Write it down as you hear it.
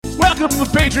Welcome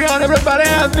to Patreon, everybody.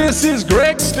 This is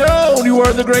Greg Stone. You are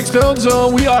in the Greg Stone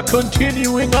Zone. We are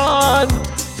continuing on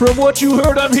from what you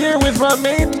heard. I'm here with my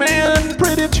main man,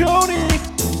 Pretty Tony.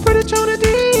 Pretty Tony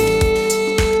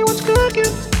D. What's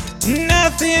cooking?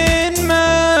 Nothing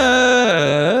much.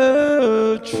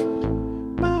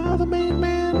 My other main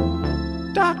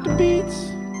man, Dr. Beats.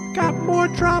 Got more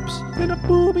drops than a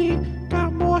booby.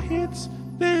 Got more hits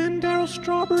than Daryl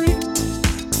Strawberry.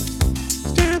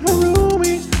 Stan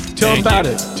Harumi. Tell him about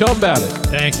it. Tell him about it.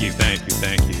 Thank you.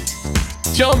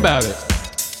 Tell him about it.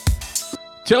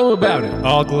 Tell him about it.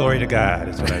 All glory to God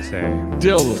is what I say.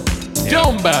 Tell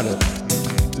him about it.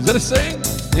 Is that a saying?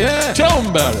 Yeah. Tell him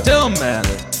about it. Tell him about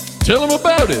it. Tell him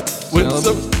about it.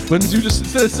 When you just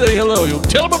instead of saying hello, you'll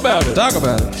tell him about it. Talk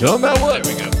about it. Tell him about what?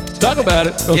 Here we go. Talk about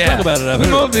it. Oh, Yeah. talk about it.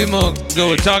 We most people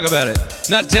go and talk about it,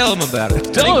 not tell him about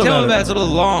it. Tell him about it. It's a little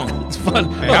long. It's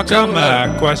fun. Hey, how tell come, him about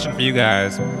it. question for you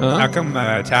guys, Huh? how come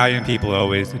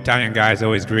Italian guys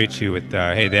always greet you with,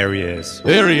 hey, there he is?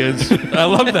 There he is. I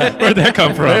love that. Where'd that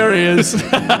come from? There he is.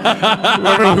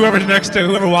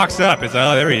 whoever walks up, it's,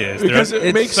 oh, there he is. Because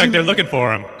it makes it's like you- they're looking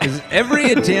for him. Every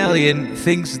Italian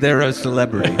thinks they're a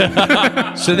celebrity.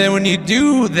 So then when you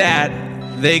do that,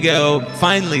 they go,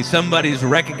 finally, somebody's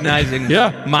recognizing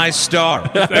Yeah. my star.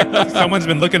 Someone's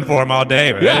been looking for him all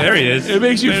day. But Yeah. there he is. It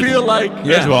makes you feel like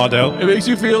There's Waldo. It makes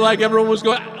you feel like everyone was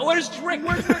going, where's Rick?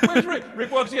 Where's Rick?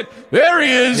 Rick walks in. There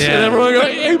he is. Yeah. And everyone goes,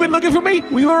 hey, you been looking for me?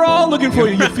 We were all looking for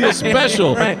you. You feel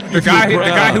special. Right. You The guy feel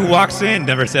proud. who walks in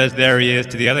never says there he is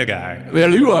to the other guy. There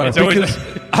you are. It's always- Because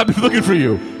I've been looking for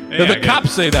you. Yeah, the I guess.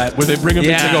 cops say that when they bring them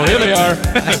Yeah. in. They go, here they are.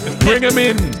 Bring them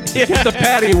in. Get the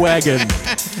paddy wagon.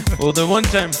 Well, the one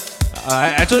time,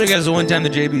 I told you guys the one time the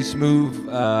JB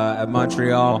Smoove at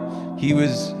Montreal, he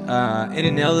was in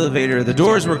an elevator. The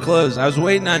doors were closed. I was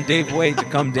waiting on Dave Waite to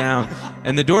come down,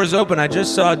 and the doors open. I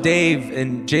just saw Dave,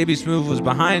 and JB Smoove was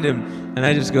behind him, and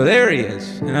I just go, there he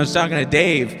is. And I was talking to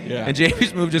Dave, Yeah. and JB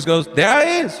Smoove just goes, there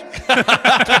he is.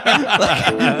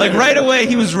 like right away,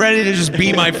 he was ready to just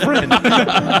be my friend.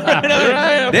 There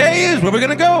I am. There he is. Where we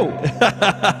gonna go?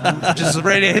 Just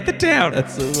ready to hit the town.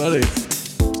 That's so funny.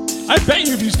 I bet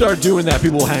you if you start doing that,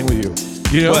 people will hang with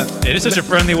you. You know? It is such a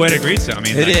friendly way to greet someone. I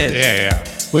mean, It is. Yeah.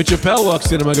 When Chappelle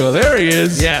walks in, I'm going to go, there he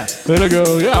is. Yeah. Then I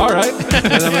go, yeah, all right.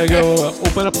 And I'm going to go,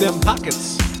 open up them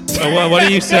pockets. So what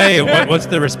do you say? What's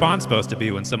the response supposed to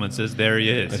be when someone says there he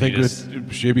is? I think You what just-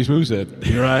 JB Smooth said.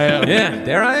 Here I am. Yeah,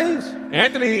 there I is.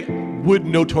 Anthony would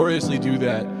notoriously do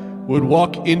that. Would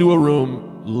walk into a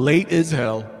room late as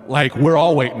hell. Like, we're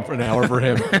all waiting for an hour for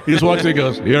him. He just walks in and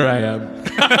goes, here I am.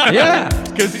 Yeah.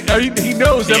 Because he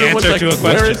knows The everyone's answer like, to a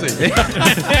where is question.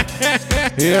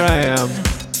 he? Here I am.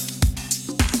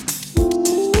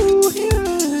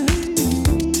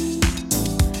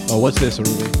 Oh, what's this,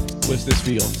 Arumi? What's this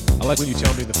feel? I like when you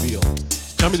tell me the feel.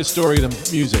 Tell me the story of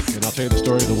the music, and I'll tell you the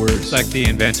story of the words. It's like the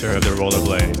inventor of the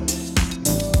rollerblade.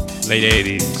 Late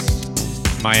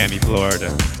 80s, Miami,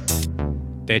 Florida.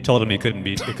 They told him it couldn't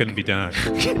be done.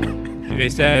 They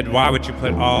said, why would you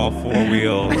put all four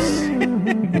wheels,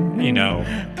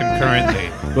 concurrently?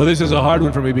 Well, this is a hard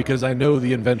one for me because I know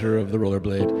the inventor of the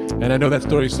rollerblade, and I know that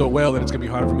story so well that it's gonna be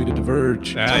hard for me to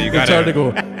diverge. You It's gotta- hard to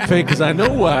go fake because I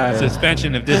know why.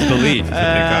 Suspension of disbelief is what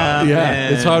they call it. Yeah,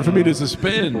 it's hard for me to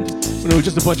suspend when it was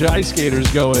just a bunch of ice skaters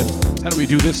going, how do we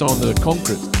do this on the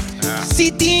concrete?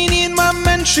 Sitting in my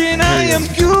mansion, I am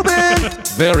Cuban.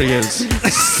 There he is.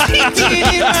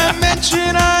 Sitting in my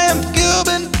mansion, I am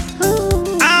Cuban.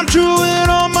 I'm chewing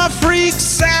on my freak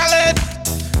salad.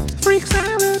 Freak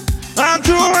salad, I'm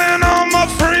chewing on my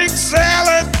freak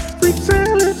salad. freak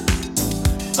salad.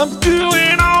 I'm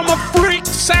doing all my freak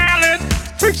salad,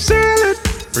 freak salad.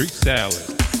 Fruit salad.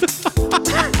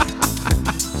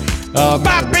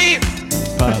 Papi,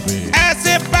 Bobby, I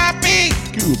said papi.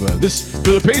 Cuba. This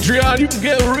for the Patreon, you can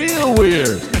get real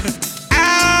weird.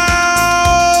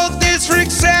 Oh, this freak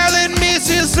salad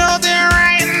misses something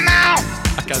right now.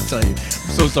 I gotta tell you, I'm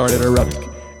so sorry to interrupt.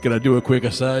 Can I do a quick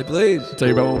aside? Please. Tell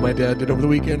you about what my dad did over the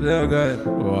weekend? No, go ahead.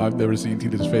 Oh, I've never seen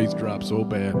Tina's face drop so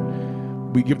bad.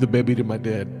 We give the baby to my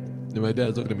dad. And my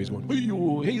dad's looking at me, he's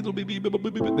going, hey, little baby,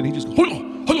 then he just goes,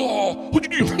 hello, what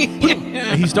you do?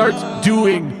 And he starts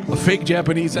doing a fake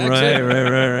Japanese accent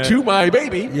Right. to my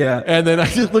baby. Yeah. And then I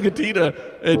just look at Tina,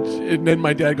 and then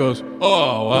my dad goes,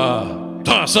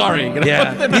 sorry.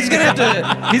 Yeah, he's gonna have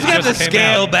to Just came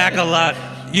scale out. back a lot.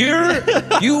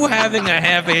 You having a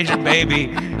half Asian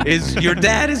baby your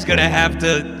dad is gonna have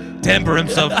to temper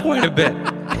himself quite a bit.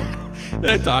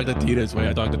 I talked to Tina this way.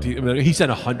 I talked to Tina. He sent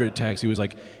 100 texts. He was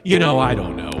like, I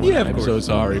don't know. Yeah, of I'm course. so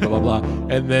sorry, blah, blah, blah.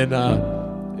 And then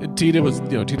And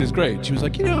Tina's great. She was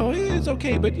like, it's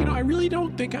okay, but I really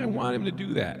don't think I want him to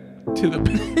do that to the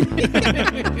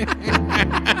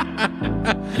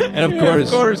And of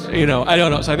course, I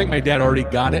don't know. So I think my dad already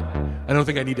got it. I don't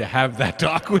think I need to have that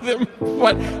talk with him.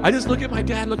 But I just look at my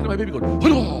dad, looking at my baby going,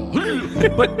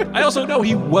 but I also know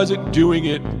he wasn't doing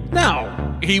it.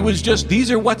 No. He was just, these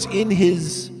are what's in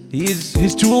his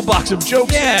toolbox of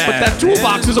jokes. Yeah. But that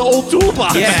toolbox is an old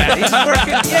toolbox. Yeah, he's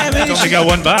working. Yeah, I mean, He's only got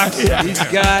one box.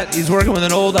 Yeah. He's working with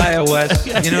an old iOS.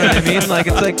 You know what I mean? Like,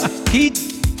 it's like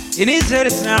in his head,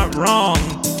 it's not wrong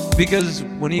because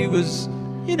when he was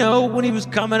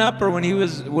coming up or when he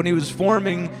was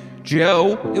forming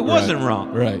Joe, it wasn't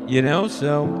wrong. Right.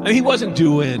 So I mean, he wasn't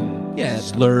doing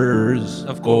slurs,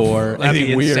 of course, or that'd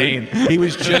be anything weird. insane. He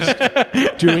was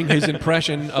just doing his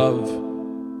impression of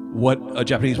what a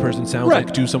Japanese person sounds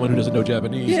like to someone who doesn't know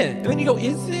Japanese. Yeah. And then you go,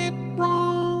 is it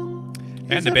wrong?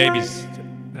 And the baby's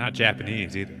not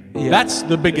Japanese either. Yeah. That's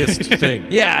the biggest thing.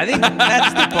 Yeah, I think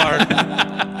that's the part.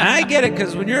 And I get it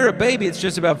because when you're a baby, it's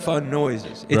just about fun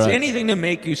noises. It's Right. anything to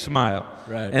make you smile.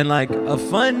 Right. And like a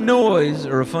fun noise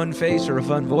or a fun face or a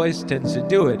fun voice tends to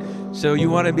do it. So you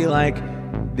want to be like,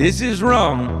 this is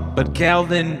wrong, but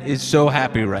Calvin is so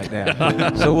happy right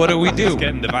now. So what do we do? He's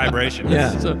getting the vibration.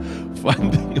 Yeah. It's a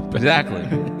fun thing about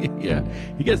Exactly. Yeah,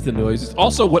 he gets the noises.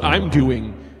 Also, what I'm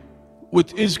doing,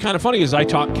 which is kind of funny, is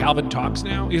Calvin talks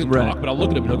now. He doesn't Right. talk, but I'll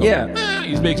look at him and he'll go, Yeah.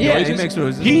 he makes Yeah, he noises. makes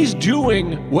noises. He's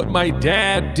doing what my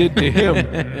dad did to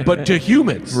him, but to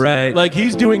humans. Right. Like,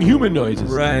 he's doing human noises.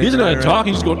 Right, He doesn't know how to right, talk.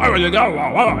 He's just going,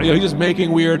 he's just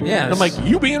making weird. Yes. And I'm like,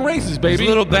 you being racist, baby. These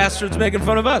little bastards making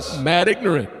fun of us. Mad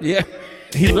ignorant. Yeah.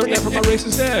 He learned that from my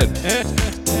racist dad.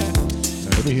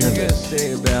 Let me hear What do you this. guys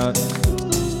say about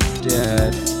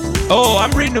Dad? Oh,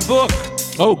 I'm reading a book.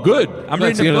 Oh, good. I'm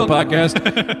That's reading the a end of the book. podcast.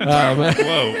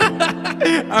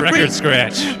 Whoa. Record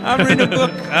scratch. I'm reading a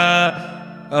book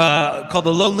called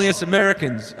The Loneliest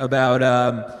Americans about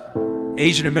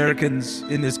Asian Americans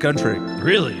in this country.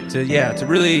 Really? To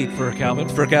really For Calvin?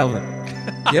 for Calvin.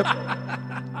 Yep.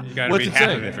 You got to What's read it half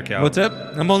say? of it for Cal. What's up?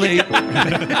 I'm only a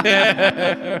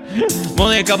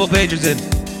couple pages in.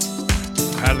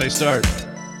 How do they start?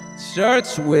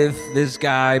 Starts with this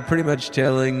guy pretty much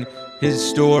telling his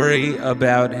story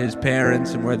about his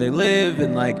parents and where they live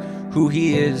and like who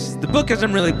he is. The book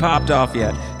hasn't really popped off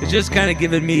yet. It's just kind of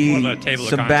giving me More of a table of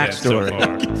some contents so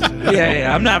backstory. far.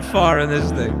 Yeah, I'm not far in this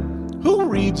thing. Who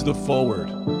reads the forward?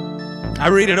 I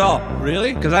read it all.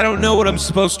 Really? Because I don't know what I'm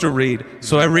supposed to read,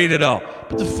 so I read it all.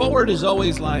 But the forward is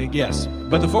always like,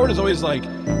 but the forward is always like,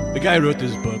 the guy who wrote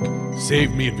this book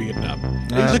saved me in Vietnam.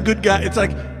 He's a good guy. It's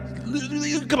like,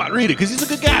 come on, read it, because he's a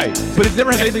good guy. But it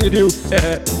never has anything to do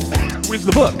with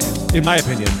the book, in my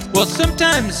opinion. Well,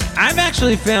 sometimes I've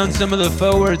actually found some of the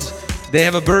forwards, they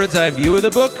have a bird's eye view of the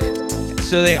book,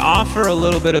 so they offer a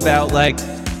little bit about like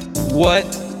what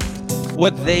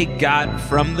they got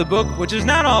from the book, which is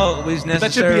not always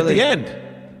That should be necessarily. at the end.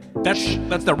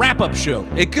 That's the wrap-up show.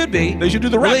 It could be. They should do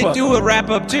the Well, wrap-up. They do a wrap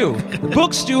up too.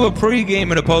 Books do a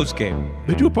pre-game and a post-game.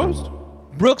 They do a post.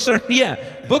 Books do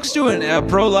a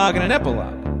prologue and an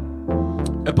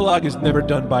epilogue. Epilogue is never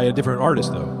done by a different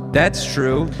artist, though. That's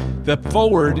true. The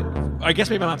forward, I guess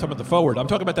maybe I'm not talking about the forward. I'm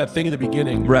talking about that thing in the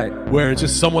beginning. Right. Where it's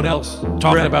just someone else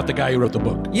talking Right. about the guy who wrote the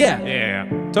book. Yeah. Yeah.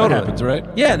 That Totally. happens, right?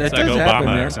 Yeah, that It's like does Obama happen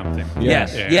or there. something.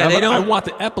 Yes. Yeah. Yeah, they I don't. want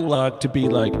the epilogue to be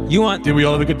like, You want. did we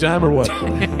all have a good time or what? How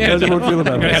does everyone feel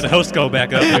about I'm gonna have the this? host go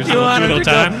back up. There's You want a it little to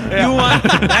go- time. You want.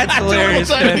 That's hilarious.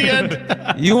 Time at the man.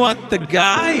 end. You want the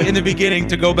guy in the beginning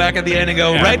to go back at the end and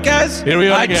go, Yeah. right, guys? Here we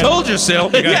are I again." told you so.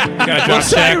 You gotta drop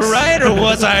Was I checks. right or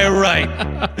was I right?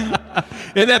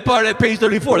 And that part at page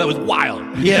 34, that was wild.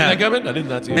 You Yeah. see that coming? I did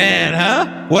not see it. Man,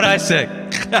 huh? What'd I say?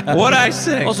 What'd I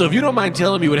say? Also, if you don't mind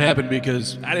telling me what happened,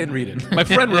 because I didn't read it. My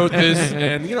friend wrote this,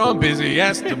 and I'm busy. He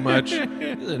asked too much.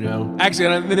 Actually,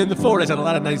 and then in the forward, I said a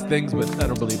lot of nice things, but I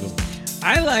don't believe him.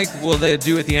 I like they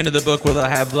do at the end of the book where they'll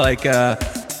have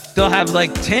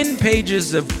like 10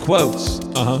 pages of quotes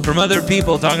from other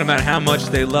people talking about how much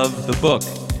they love the book.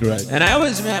 Right. And I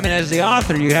mean, as the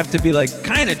author, you have to be like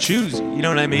kind of choosy. You know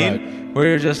what I mean? Right. Where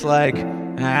you're just like,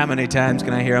 how many times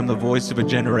can I hear I'm the voice of a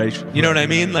generation? You know what I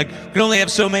mean? Like, we can only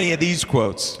have so many of these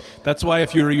quotes. That's why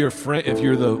if you're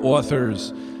the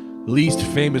author's least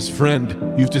famous friend,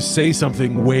 you have to say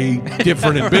something way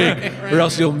different and big, or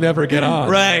else you'll never get on.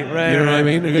 Right. You know what I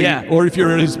mean? Yeah. Or if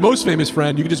you're his most famous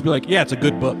friend, you can just be like, yeah, it's a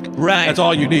good book. Right. That's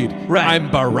all you need. Right. I'm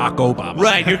Barack Obama.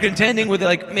 Right, you're contending with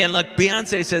like, man, look,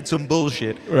 Beyonce said some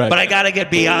bullshit, Right. but I gotta get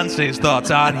Beyonce's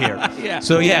thoughts on here. Yeah.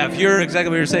 So yeah, if you're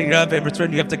exactly what you're saying, you're not a favorite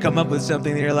friend, you have to come up with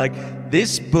something that you're like,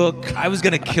 this book, I was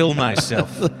gonna kill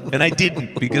myself, and I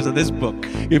didn't because of this book.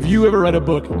 If you ever write a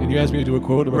book and you ask me to do a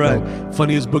quote, I'm Right. like, "Oh,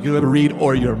 funniest book you'll ever read,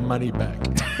 or your money back."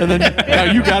 And then now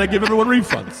you gotta give everyone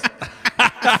refunds.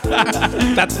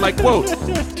 That's my quote.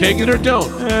 Take it or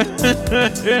don't.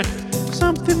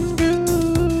 Something good.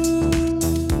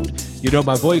 You know,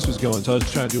 my voice was going, so I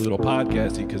was trying to do a little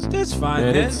podcasting because That's fine,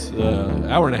 man, man. it's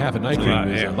hour and a half of night a cream lot,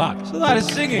 is yeah. a lot. It's a lot of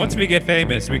singing. Once we get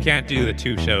famous, we can't do the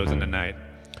 2 shows in a night.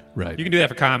 Right. You can do that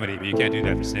for comedy, but you can't do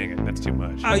that for singing. That's too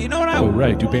much. Oh, you know what I? Oh,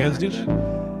 right. Do bands do that?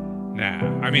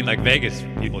 Nah, I mean like Vegas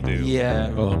people do.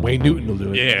 Yeah. Oh, Wayne Newton will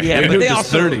do it. Yeah. Yeah, Wayne but they Newton's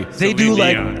also 30. they do Celine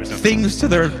like Dion or something. things to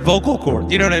their vocal cord.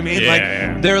 You know what I mean? Yeah, Like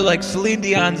yeah. they're like Celine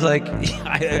Dion's like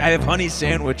I have honey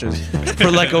sandwiches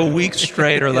for like a week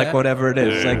straight or like whatever it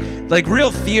is. Yeah. Like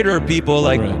real theater people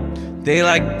like Right. they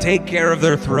like take care of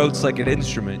their throats like an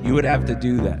instrument. You would have to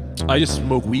do that. I just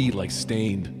smoke weed like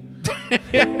Stained. I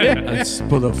just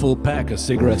put a full pack of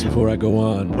cigarettes before I go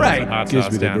on. Right. Hot Gives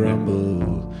sauce me the down there.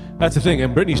 grumble. That's the thing.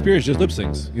 And Britney Spears just lip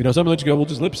syncs. You know, someone lets you go, we'll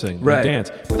just lip sync, Right.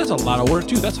 dance. But that's a lot of work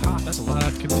too. That's hot. That's a lot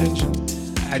of contention.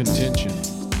 Contention.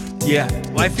 Yeah.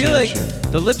 Well, I feel like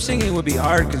Attention. the lip singing would be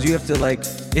hard because you have to like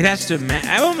it has to.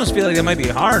 I almost feel like it might be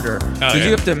harder because yeah.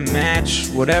 you have to match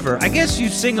whatever. I guess you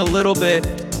sing a little bit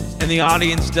and the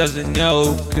audience doesn't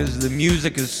know because the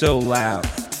music is so loud.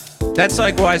 That's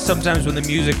like why sometimes when the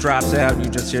music drops out and you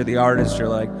just hear the artist, you're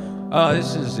like, oh,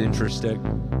 this is interesting.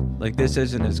 Like this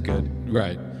isn't as good.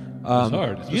 Right. It's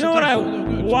hard. You know what I Sometimes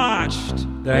it's good.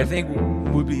 watched that I think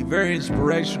would be very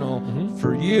inspirational Mm-hmm.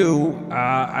 for you?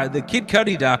 The Kid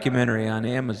Cudi documentary on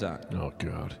Amazon. Oh,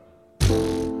 God.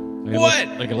 What?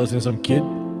 Like I listen to some kid?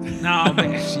 No,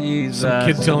 man, Jesus.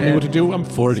 Kid telling me what to do? I'm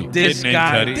 40. This Kid named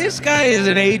guy, Cudi. this guy is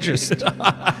an ageist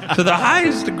to the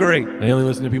highest degree. I only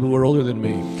listen to people who are older than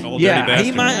me. Old dirty Yeah,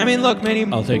 he bastard. might. I mean, look,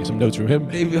 man, I'll take some notes from him.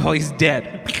 he's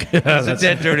dead. He's a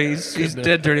dead dirty. He's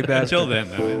dead dirty bastard. Until then,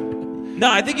 though.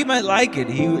 No, I think you might like it.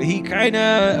 He kind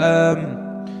of I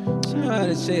don't know how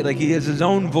to say it. Like he has his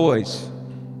own voice,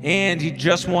 and he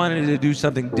just wanted to do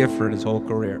something different his whole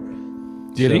career.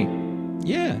 Did he?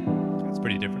 Yeah, It's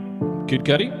pretty different. Kid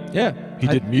Cudi? yeah. He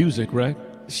did music, right?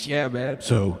 Yeah, man.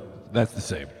 So that's the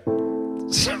same.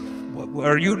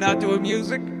 Are you not doing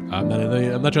music? I'm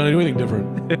not trying to do anything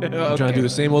different. I'm trying to do the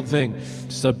same old thing.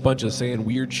 Just a bunch of saying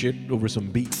weird shit over some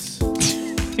beats. For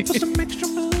some extra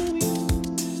money,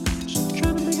 just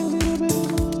trying to make a little bit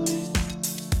of money,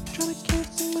 trying to get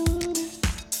some money.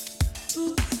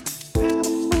 Out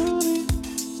of money,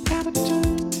 out of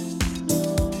time.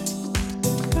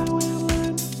 Gotta wear a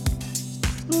line.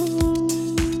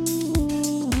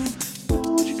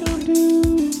 What you gonna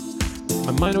do?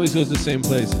 My mind always goes to the same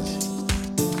places.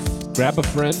 Grab a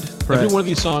friend. Right. Every one of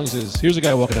these songs is, here's a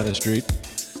guy walking down the street.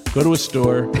 Go to a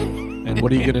store, and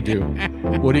what are you going to do?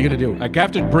 What are you going to do? I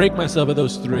have to break myself of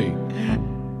those 3. You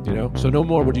know? So no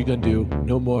more, what are you going to do?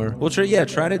 No more. Well, try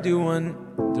to do one.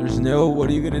 There's no, what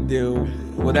are you gonna do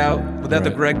without the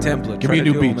Right. Greg template? Give Try me a to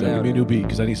new do beat, one though. without Give me a it. new beat,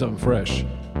 because I need something fresh.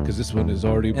 Because this one is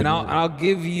already... And I'll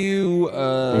give you. You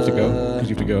have to go? Because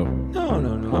you have to go. No,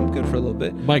 I'm good for a little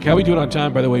bit. Mike, how we doing on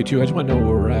time, by the way, too? I just want to know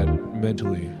where we're at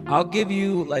mentally. I'll give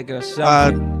you like a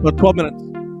something. About 12 minutes.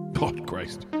 Oh,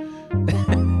 Christ.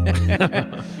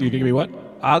 You can give me what?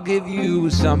 I'll give you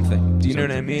something. Do you know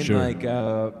what I Something, mean?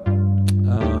 sure.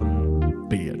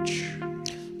 Bitch.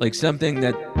 Like something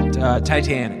that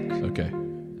Titanic. Okay.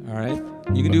 All right.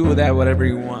 You can do with that whatever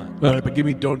you want. All right, but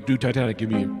don't do Titanic. Give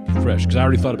me fresh, because I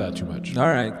already thought about it too much. All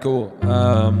right. Cool.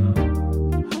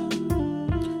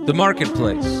 The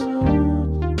Marketplace.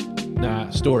 Nah,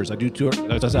 stores. I do tour.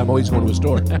 I'm always going to a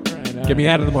store. Get me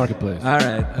out of the marketplace. All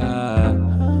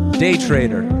right. Day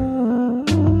Trader.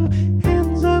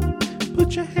 Hands up,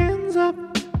 put your hands up.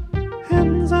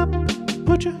 Hands up,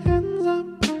 put your hands up.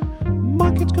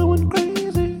 Market's going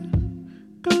crazy,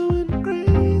 going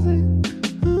crazy.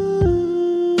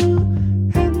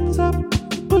 Hands up,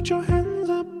 put your hands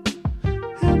up.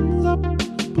 Hands up,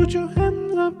 put your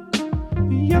hands up.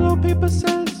 The yellow paper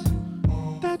says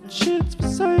that shit's for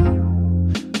sale.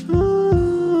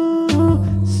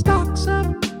 Stocks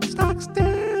up, stocks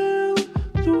down.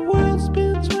 The world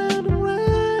spins round and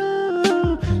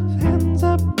round. Hands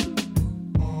up,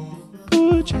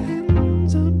 put your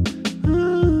hands up.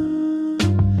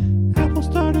 Apple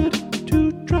started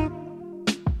to drop.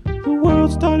 The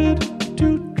world started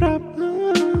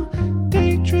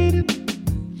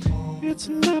it's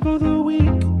never the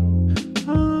weak.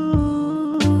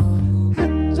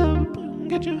 Hands up,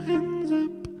 get your hands up.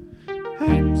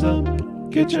 Hands up,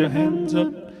 get your hands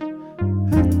up.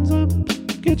 Hands up,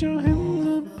 get your hands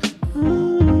up.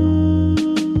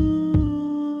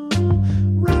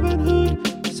 Robin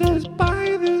Hood says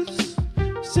buy this.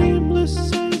 Seamless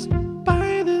says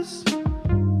buy this.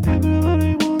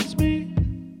 Everybody wants me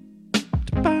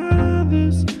to buy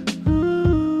this.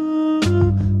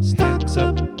 Stocks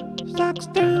up, stocks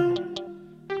down.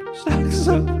 Stocks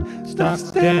up,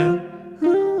 stocks down.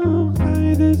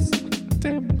 Buy this.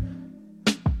 Damn.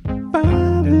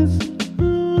 Buy this.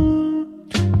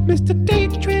 Mr. Day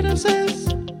Trader says,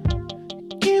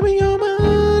 give me your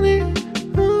money.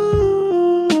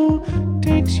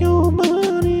 Takes your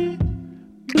money,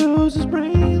 blows his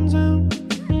brains out.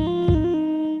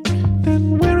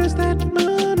 Then where is that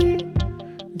money?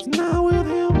 It's not with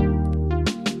him.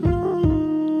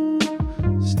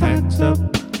 Stocks up,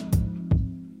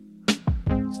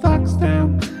 stocks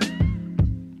down.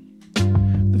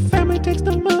 The family takes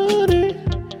the money,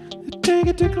 they take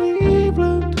it to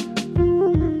Cleveland.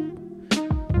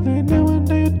 They know when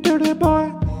they're a dirty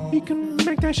boy, he can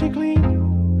make that shit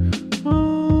clean.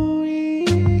 Oh,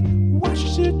 he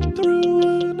washes it through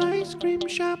an ice cream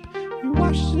shop. He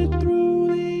washes it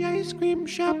through the ice cream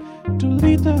shop to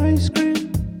eat the ice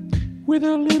cream with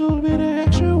a little bit of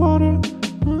extra water.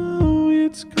 Oh,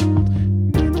 it's called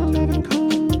 9/11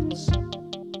 cones.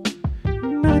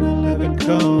 9/11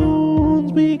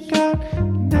 cones. We got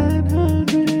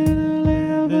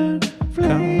 911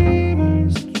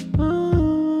 flavors.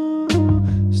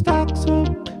 Stocks up,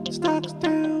 stocks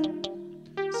down.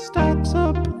 Stocks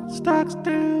up, stocks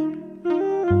down.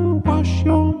 Wash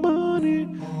your money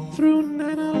through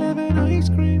 9/11 ice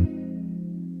cream.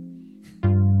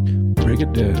 Break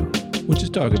it down. What you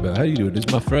talking about? How you doing? This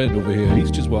is my friend over here.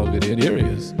 He's just walking in. Here he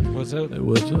is. What's up? Hey,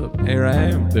 what's up? Here I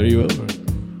am. There you are.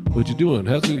 What you doing?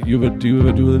 How's it? Do you ever do a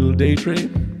little day trade?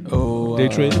 Oh, Day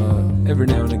trading? every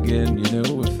now and again, you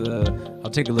know, if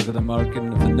I'll take a look at the market,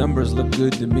 and if the numbers look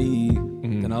good to me,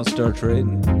 then I'll start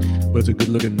trading. What's a good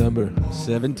looking number?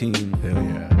 17. Hell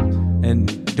yeah.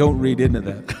 And don't read into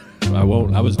that. I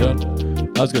won't. I was done.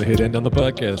 I was gonna hit end on the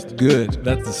podcast. Good.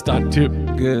 That's the stock tip.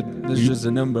 Good. This is just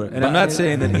a number. And I'm not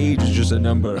saying that age is just a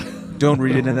number. Don't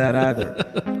read into that either.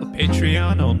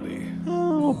 Patreon only.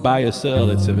 Oh, buy or sell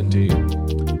at 17.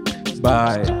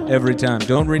 Buy every time.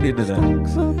 Don't read into that.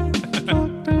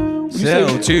 say-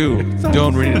 Sell too.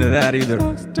 Don't read into that either.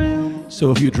 So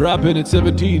if you drop in at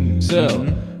 17, sell.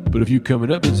 But if you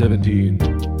coming up at 17,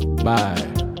 buy.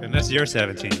 And that's your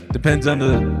 17. Depends on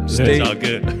the state. It's all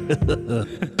good.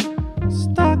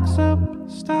 Stocks up,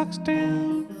 stocks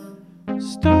down.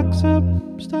 Stocks up,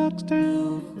 stocks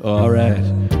down. All right.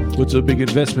 What's a big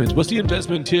investment? What's the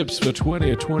investment tips for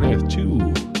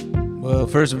 2022? Well,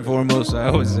 first and foremost, I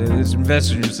always say this: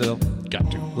 invest in yourself. Got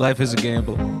to. Life is a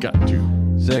gamble. Got to.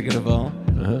 Second of all,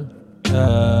 Uh-huh.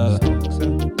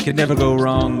 can never go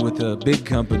wrong with the big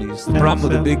companies. The problem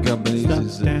with the big companies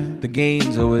is the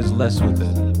gain's always less with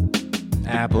it.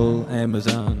 Apple,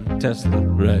 Amazon, Tesla.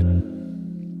 Right.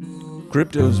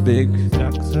 Crypto's big,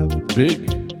 Big.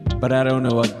 but I don't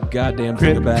know a goddamn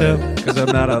thing about it because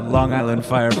I'm not a Long Island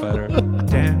firefighter.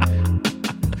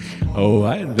 Oh,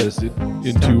 I invested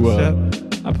into,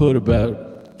 I put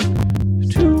about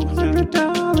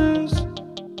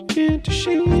 $200 into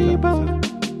Shiba.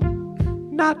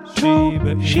 Not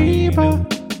Shiba.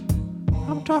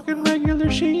 I'm talking regular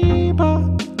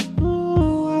Shiba.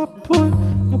 Oh, I put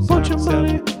a bunch of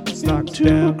money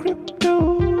into a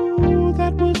crypto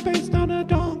that was based on a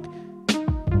donk.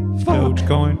 Fuck.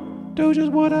 Dogecoin. Doge is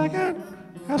what I got.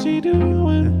 How's he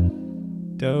doing?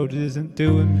 Doge isn't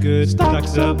doing good.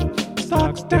 Stocks up,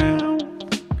 stocks down.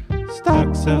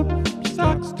 Stocks up,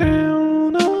 stocks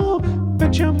down. Oh,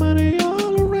 bet your money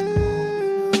all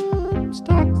around.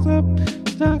 Stocks up,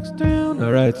 stocks down.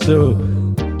 All right, so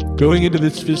going into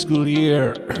this fiscal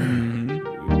year,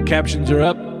 captions are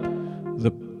up,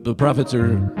 the profits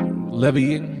are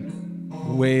levying.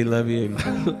 Way levying,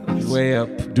 way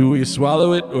up. Do we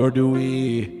swallow it or do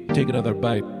we take another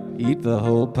bite? Eat the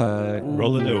whole pie.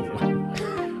 Roll it over.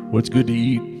 What's good to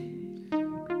eat?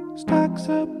 Stocks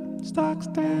up, stocks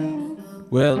down.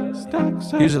 Well,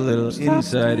 Stocks up. here's a little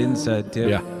stocks inside tip.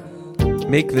 Yeah,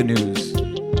 Make the news.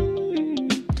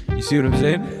 You see what I'm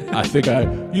saying? I think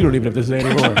you don't even have to say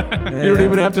anymore. You don't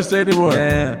even have to say anymore.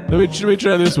 Yeah. Let me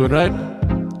try this one, right?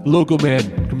 Local man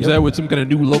comes out with some kind of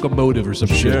new locomotive or some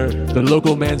Sure. shit. The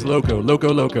local man's loco. Loco.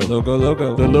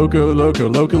 The local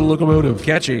locomotive.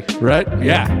 Catchy. Right?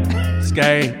 Yeah. This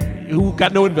guy, who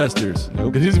got no investors.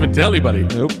 Because he doesn't even tell anybody.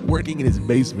 Nope. Working in his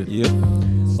basement. Yep.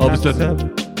 All of a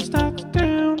sudden, stocks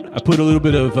down. I put a little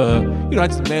bit of, I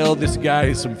just mailed this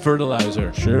guy some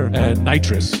fertilizer. Sure. And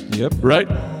nitrous. Yep. Right?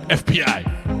 FBI.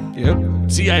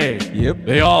 Yep. CIA. Yep.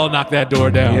 They all knocked that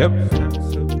door down. Yep.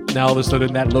 Now all of a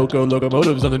sudden, that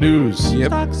locomotive's on the news. Yep.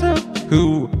 Stocks up,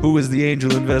 Who was the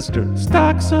angel investor?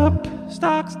 stocks up,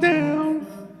 stocks down.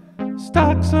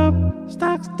 Stocks up,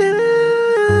 stocks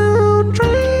down.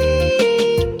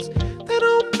 Trains, they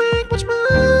don't make much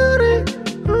money.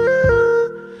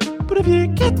 But if you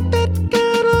get that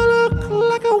guy to look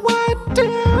like a white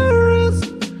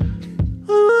terrorist,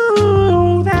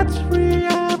 oh, that's free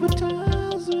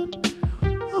advertising.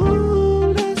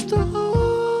 Oh, Lester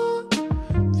Hall.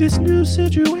 This new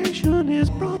situation is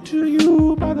brought to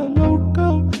you by the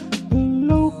local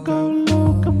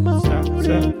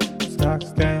locomotive.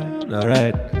 Stocks down. All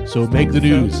right. So make the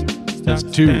news. That's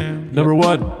 2. Number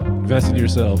 1, invest in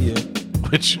yourself. Yeah.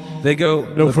 Which, They go.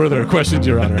 no further questions,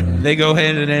 Your Honor. They go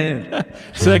hand in hand.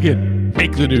 Second,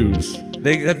 make the news.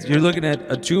 You're looking at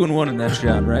a 2-and-1 in that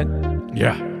shot, right?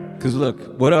 Yeah. Because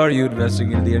look, what are you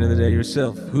investing in at the end of the day?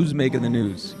 Yourself. Who's making the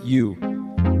news? You.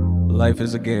 Life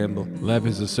is a gamble. Life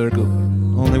is a circle.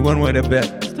 Only one way to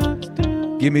bet. Stocks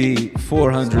down. Give me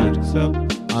 400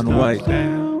 on white.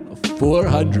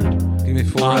 400 Give me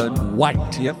 400. on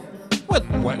white. Yep.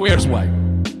 What? Where's white?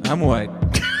 I'm white.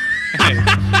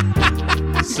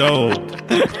 So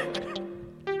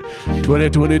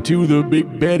 2022, the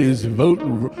big bet is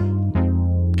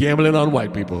gambling on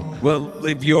white people. Well,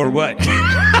 if you're white.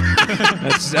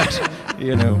 That's not,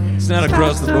 it's not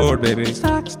across the board, baby.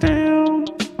 Stocks down.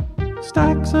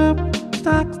 Stocks up.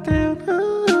 Stocks down.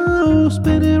 Oh,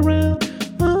 spin it around.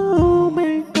 Oh,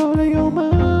 make all of your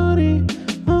money.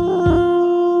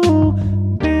 Oh,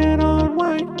 bet on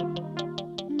white.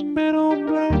 Bet on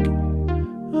black.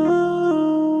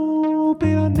 Oh,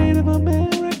 bet on Native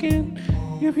American.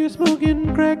 If you're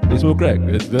smoking crack. They smoke crack.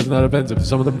 That's not offensive.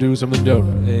 Some of them do, some of them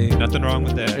don't. Hey, nothing wrong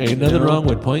with that. Ain't nothing wrong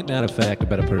with pointing out a fact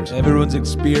about a person. everyone's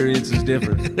experience is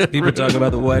different. People talk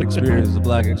about the white experience, the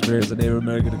black experience, the Native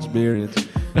American experience.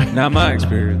 Not my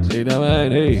experience. Hey, now,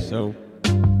 man, hey. So,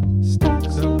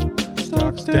 Stocks up.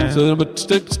 Stocks down. So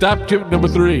stop tip number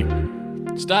 3.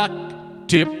 Stock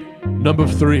tip number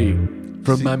 3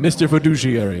 from my Mr.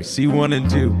 Fiduciary. C1 and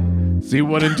 2.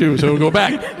 C1 and 2. So we'll go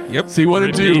back. Yep. C1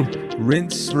 and 2.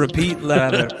 Rinse, repeat,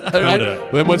 ladder. All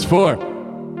right. Then what's 4?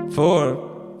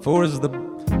 4 is the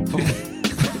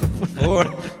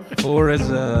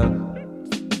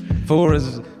 4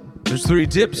 is there's 3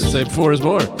 tips. Say 4 is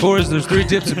more. 4 is there's 3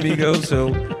 tips, amigo.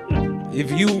 So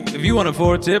if you want a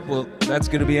 4 tip, well, that's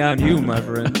gonna be on you, my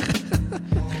friend.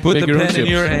 Put Make the your own pen in tips.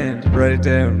 your hand. Write it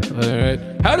down. All right.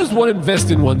 How does one invest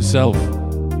in oneself?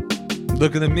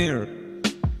 Look in the mirror.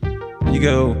 You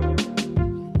go.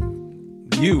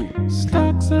 You.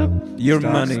 Stocks up. Your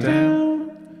Stocks money.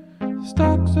 down.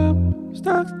 Stocks up.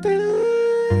 Stocks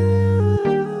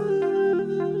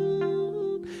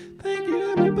down. Thank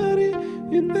you, everybody.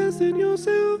 Invest in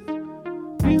yourself.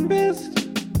 Invest.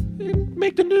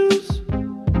 Make the news.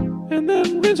 And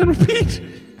then rinse and repeat.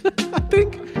 I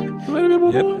think. Might have been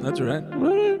more. Yep, that's right.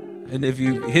 Right. And if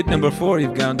you hit number 4,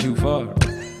 you've gone too far.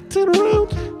 Turn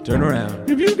around. Turn around.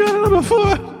 If you got a number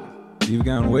 4. You've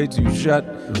gone way too shut,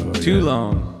 too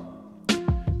long.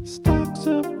 Stocks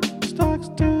up. Stocks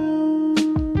down.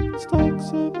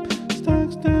 Stocks up.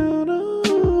 Stocks down.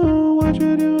 Oh, what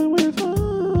you doing with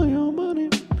all your money?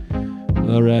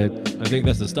 All right. I think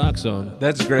that's the stock song.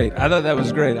 That's great. I thought that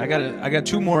was great. I got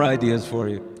 2 more ideas for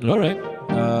you. All right.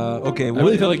 Okay. I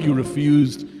really felt like you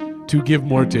refused to give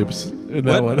more tips in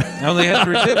that What? one. I only had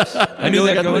 3 tips. I knew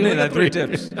that going in. I had 3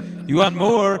 tips. You want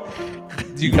more?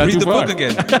 You can got read too the far. book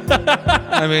again.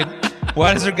 I mean,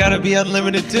 why does there gotta be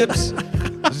unlimited tips?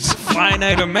 It's a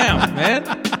finite amount, man.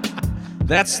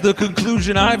 That's the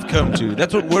conclusion I've come to.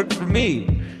 That's what worked for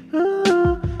me.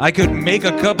 I could make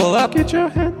a couple up, Get your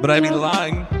hands but I'd be up.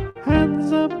 lying.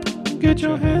 Hands up. Get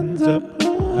your hands up.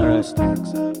 Oh, All right.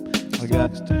 Stocks up.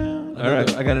 got- Stocks down. All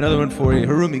right, I got another one for you.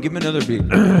 Harumi, give me another beat.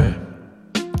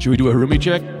 Should we do a Harumi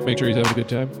check? Make sure he's having a good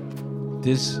time.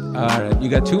 All right, you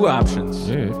got 2 options.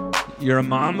 Yeah. You're a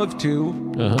mom of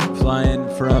 2,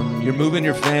 Uh-huh. you're moving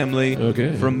your family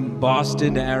Okay. from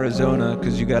Boston to Arizona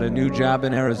because you got a new job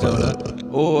in Arizona,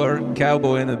 or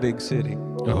cowboy in a big city.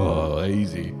 Oh,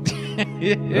 easy. I don't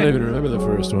even remember the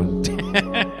first one.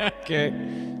 Okay.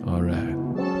 All right.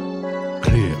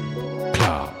 Clip,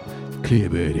 clop,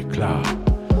 clippity clop.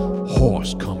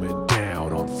 Horse coming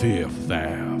down on 5th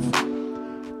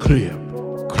Ave. Clip,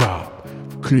 clop,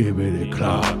 clippity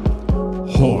clop.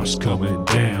 Horse coming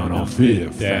down on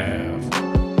 5th Ave.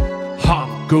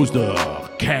 goes the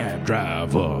cab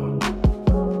driver.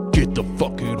 Get the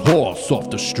fucking horse off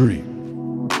the street.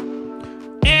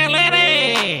 Hey,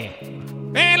 lady!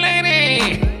 Hey,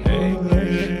 lady! Hey,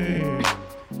 lady.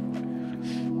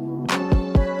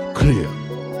 Clear,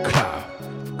 cloud,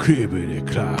 cribbity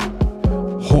cloud.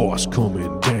 Horse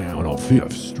coming down on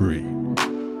 5th Street.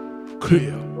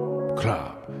 Clear,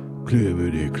 cloud,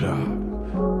 cribbity cloud.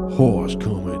 Horse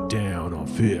coming down on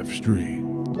 5th Street.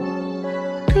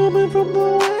 Coming from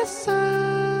the west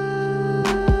side,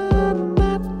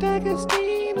 not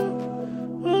D'Agostino.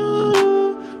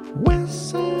 Oh, west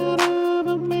side of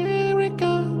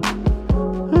America.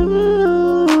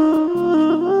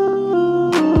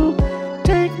 Oh,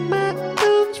 take my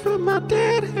guns from my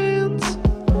dead hands.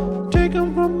 Take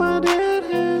 'em from my dead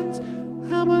hands.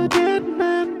 I'm a dead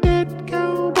man, dead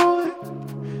cowboy.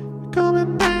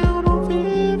 Coming down on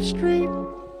 5th Street.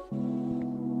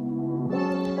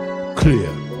 Clear,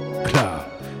 cloud,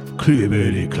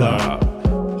 cribbity cloud.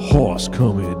 Horse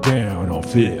coming down on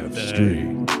 5th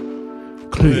Street.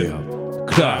 Clear,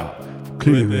 cloud,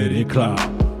 cribbity cloud.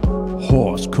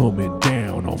 Horse coming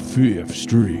down on 5th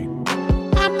Street.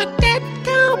 I'm the dead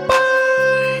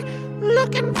cowboy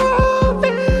looking for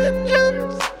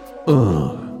vengeance.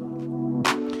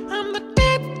 I'm the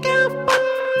dead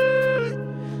cowboy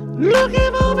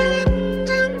looking for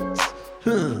vengeance.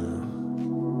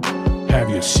 Have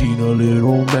you seen a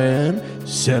little man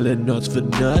selling nuts for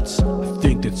nuts? I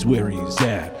think that's where he's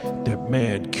at. That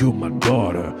man killed my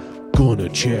daughter. Gonna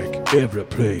check every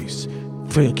place.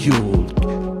 Think you'll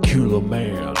kill a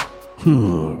man.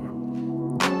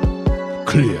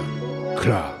 Clear,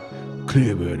 cloud,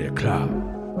 cribbity cloud.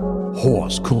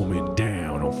 Horse coming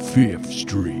down on 5th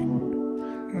Street.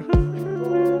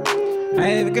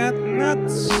 I've got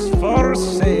nuts for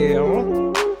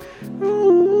sale.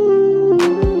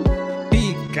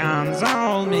 Pecans,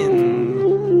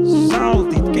 almonds,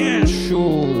 salted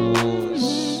cashews.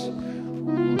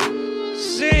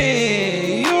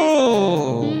 Say,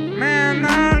 you, man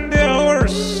on the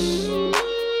horse,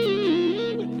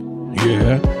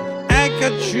 Yeah, I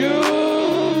got you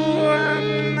a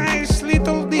nice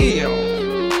little deal.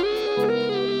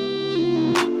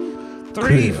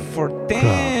 3 for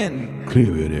 10.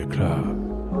 cribbity cloud.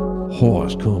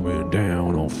 Horse coming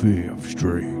down on 5th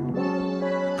Street.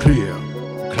 Clear,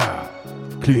 cloud,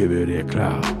 cribbity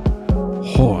cloud.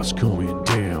 Horse coming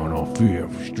down on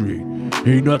 5th Street.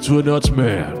 Hey, nuts for nuts,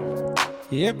 man.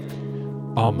 Yep.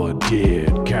 I'm a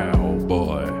dead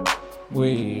cowboy.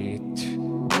 Wait.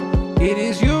 It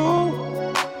is you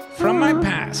from my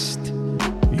past.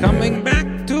 Coming back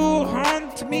to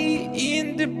haunt me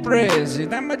in the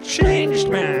present. I'm a changed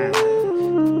man.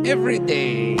 Every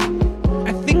day.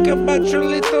 I think about your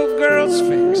little girl's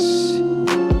face.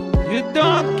 You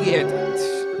don't get it.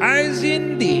 Eyes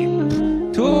in deep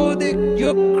to the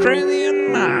Ukrainian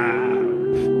mob.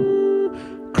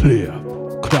 Clear,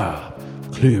 cloud,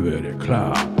 cribbity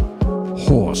cloud.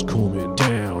 Horse coming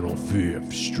down on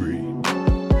 5th Street.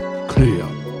 Clear,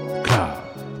 cloud,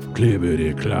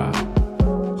 cribbity cloud.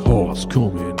 Horse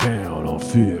coming down on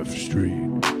 5th Street.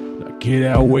 Now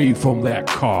get away from that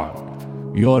cart.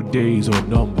 Your days are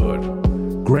numbered.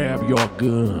 Grab your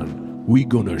gun. We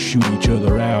gonna shoot each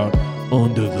other out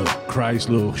under the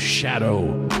Chrysler shadow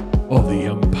of the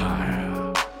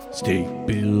Empire State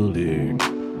Building.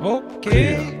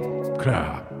 Okay.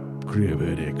 Cloud,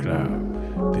 cribbity cloud.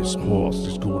 This horse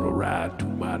is gonna ride to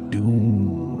my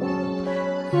doom.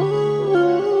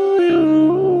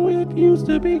 Oh, it used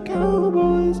to be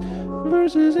cowboys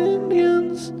versus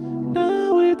Indians.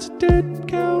 Now it's dead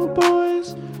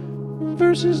cowboys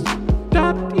versus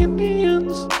not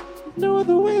Indians. No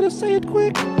other way to say it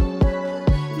quick.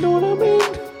 Know what I mean?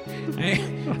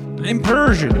 I'm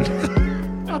Persian.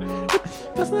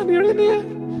 That's not near India.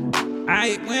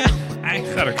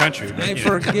 It's not a country. But, I you know.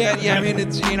 forget. Yeah, I mean,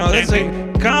 it's, that's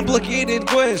a complicated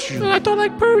question. I thought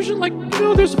like Persian, like,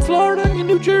 there's Florida and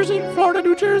New Jersey. Florida,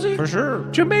 New Jersey. For sure.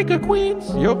 Jamaica,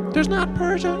 Queens. Yep. There's not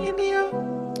Persia, India.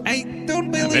 I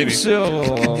don't believe maybe. so.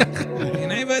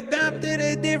 And I've adopted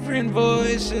a different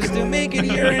voice to make it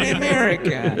here in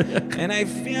America. And I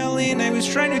fell in. I was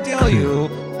trying to tell you.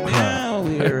 Now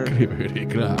we're. Cribbity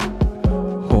cloud.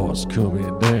 Horse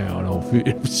coming down on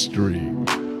 5th Street.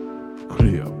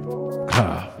 Clear,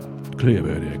 cloud,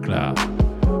 cribbity cloud.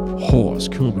 Horse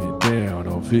coming down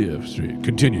on 5th Street.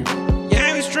 Continue.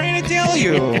 Yeah, I was trying to tell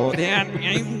you that,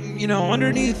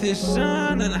 underneath the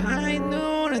sun and high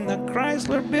noon in the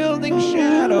Chrysler building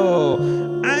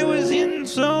shadow, I was in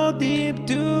so deep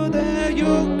to the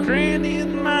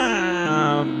Ukrainian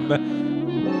mob.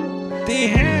 They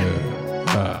had.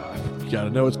 You gotta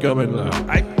know it's coming now.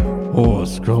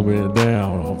 Horse coming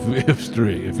down on 5th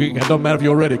Street. It don't matter if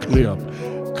you're ready. Clip,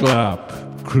 clap,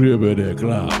 cribbity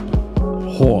clap.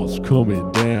 Horse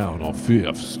coming down on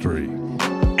 5th Street.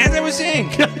 As I was saying,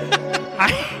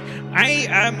 I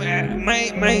had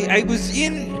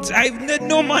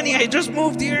no money. I just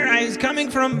moved here. I was coming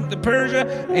from Persia,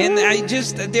 and I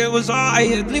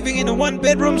living in a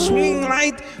 1-bedroom swing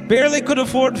light, barely could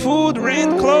afford food,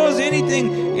 rent, clothes,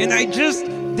 anything, and I just.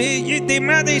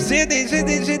 They said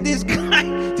this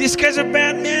guy's a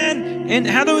bad man. And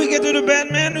how do we get to the bad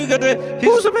man? We got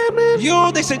who's a bad man?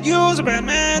 You. They said you's a bad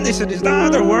man. They said he's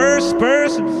not the worst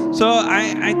person. So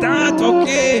I thought,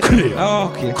 okay.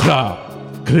 Okay. Clap,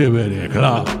 clippity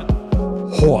clap.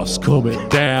 Horse coming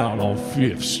down on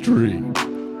 5th Street.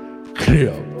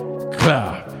 Clip,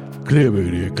 clap,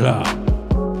 clippity clap.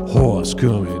 Horse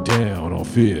coming down on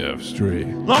 5th Street.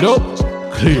 Nope.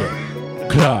 Clip,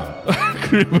 clap.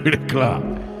 Cribbity clap.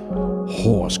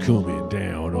 Horse coming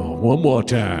down on one more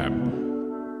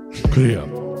time. Clip,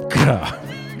 clap,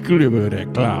 cribbity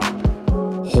clap.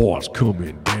 Horse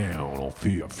coming down on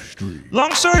 5th Street.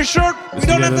 Long story short, we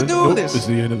don't have to do this. This is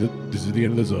the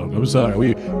end of the song. I'm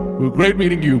sorry. We're great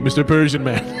meeting you, Mr. Persian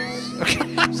Man.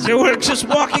 So we're just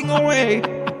walking away.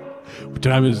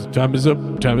 Time is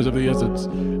up. Time is of the essence.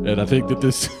 And I think that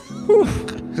this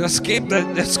Escape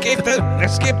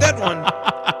that one.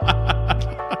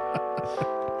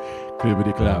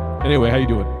 Cribbity clap. Anyway, how you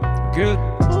doing? Good.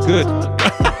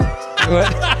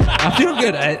 What? I'm feeling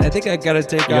good. I think I gotta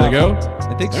take You off. gotta go?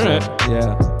 I think All so. right.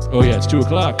 Yeah. Oh yeah, it's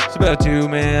 2:00. It's about 2,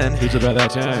 man. It's about that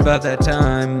time. It's about that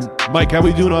time. Mike, how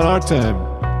we doing on our time?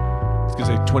 It's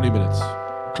gonna say 20 minutes.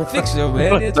 I think so,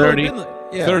 man. It's 30. only been like-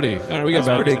 Yeah. 30. All right, we got That's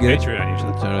about pretty good. Patreon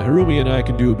usually. Harumi and I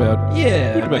can do about.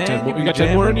 Yeah, we can do about man, 10 more. you You got can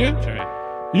 10 more in you? Try.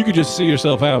 You could just see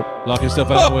yourself out, lock yourself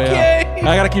out on the way Okay. out.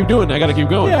 I gotta keep doing it. I gotta keep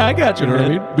going. Yeah, I got you, You know what I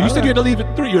man. mean? But you said you had to leave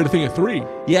at 3. You had a thing at 3.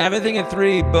 Yeah, I have a thing at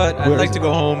 3, but I'd Where like is to it?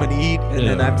 go home and eat, and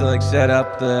then I have to like set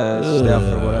up the stuff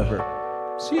or whatever.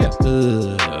 So yeah.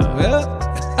 Well,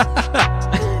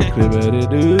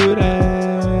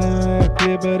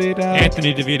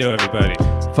 Anthony DeVito, everybody.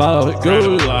 Follow it. Round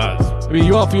Go. of applause. I mean,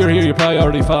 you all here, you probably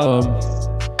already follow him.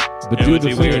 But It do would the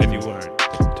be thing. weird if you weren't.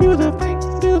 Do the thing,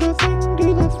 do the thing,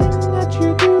 do the thing that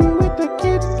you do with the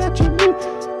kids that you knew.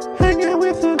 Hang out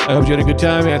with them. I hope you had a good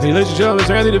time, Anthony. Ladies and gentlemen,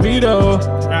 Mr. Anthony DeVito.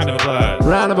 Round of applause.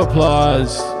 Round of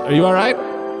applause. Are you all right?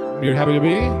 You're happy to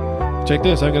be? Check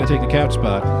this. I'm going to take the couch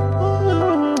spot.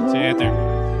 See you, Anthony.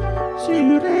 See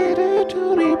you later,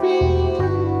 Tony B.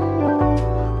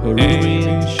 Amy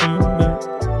Schumer.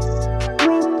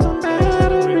 Runs on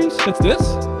batteries. That's this?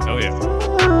 Oh, yeah. Oh,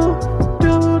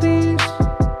 double D's.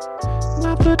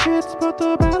 Not the tits, but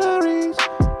the batteries.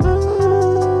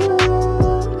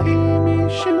 Oh, Amy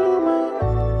Schumer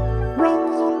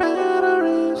runs on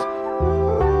batteries.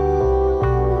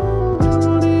 Oh,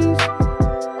 double D's.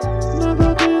 Not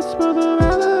the tits, but the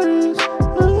batteries.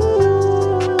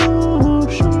 Oh,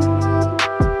 shoot out.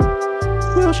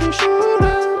 Will she shoot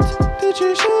out? Did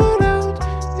she shoot out?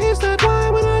 Is that why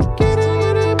we're not getting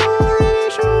any more Amy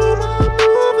Schumer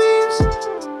movies?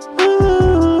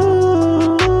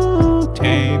 Oh,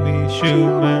 Amy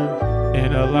Schumer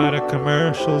in a lot of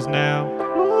commercials now.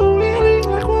 oh, really?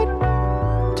 Like what?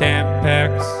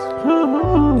 Tampax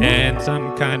Oh, and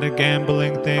some kind of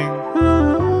gambling thing.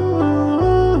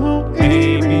 oh,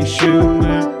 Amy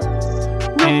Schumer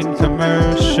in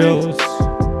commercials.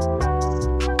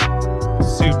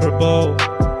 Super Bowl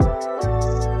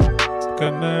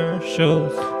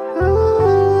commercials.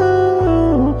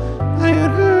 Oh, I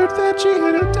had heard that she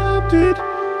had adopted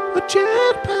a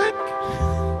jetpack.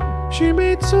 She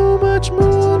made so much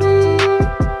money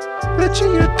that she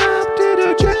adopted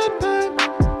a jetpack.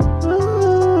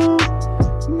 Oh,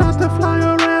 not to fly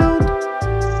around,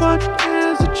 but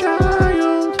as a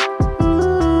child.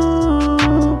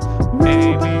 Oh,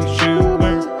 Amy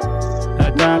Schumer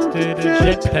adopted a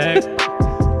jetpack.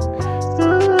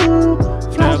 Oh,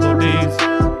 flies Double around D's.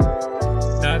 town.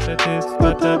 Not the tits,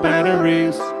 but the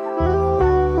batteries.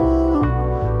 Oh,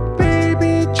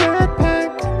 baby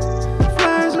jetpack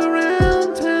flies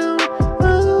around town.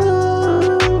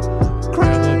 Oh,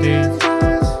 crying Melodies.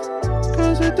 flies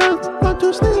 'cause it doesn't want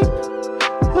to sleep.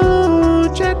 Oh,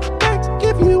 jetpack,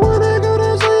 if you wanna go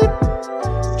to sleep,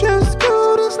 just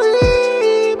go to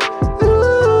sleep.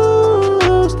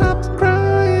 Oh, stop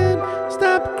crying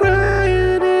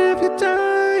if you're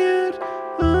tired.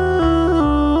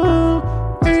 Oh,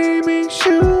 Amy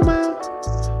Schumer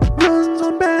runs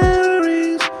on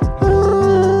batteries.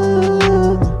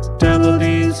 Oh, double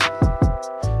D's,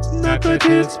 not the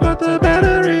tits, but the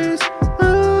batteries.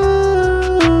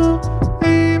 Oh,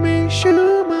 Amy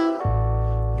Schumer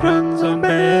runs on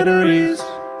batteries.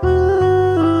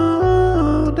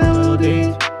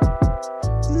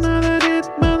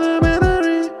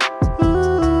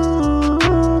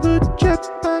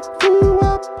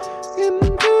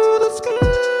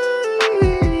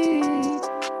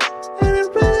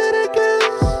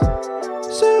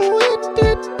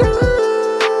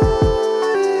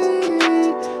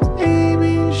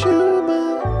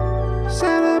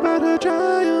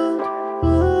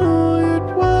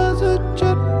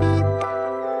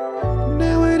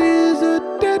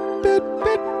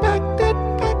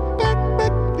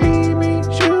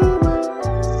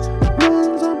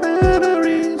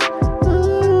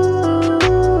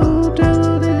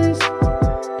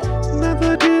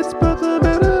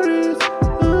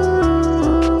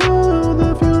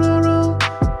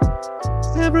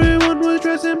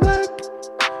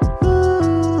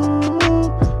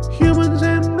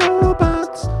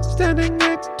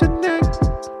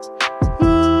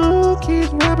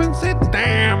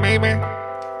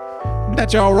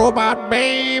 robot,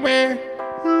 baby.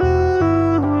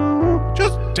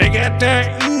 Just take it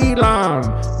to Elon.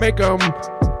 Make him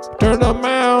turn them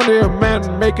out him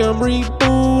and make him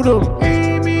reboot him.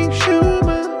 Amy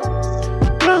Schumer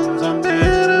runs on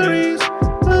batteries.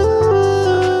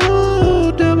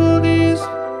 Oh, double D's.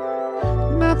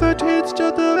 Not the tits,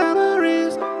 just the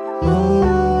batteries.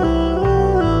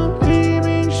 Oh,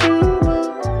 Amy Schumer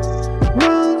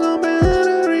runs on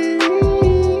batteries.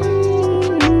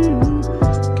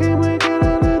 Can we get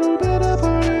a little bit of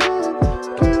party on?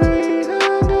 Can we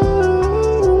hang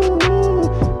out?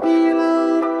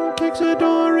 Elon kicks a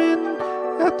door in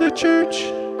at the church.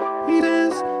 He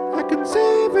says, I can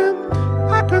save him.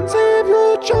 I can save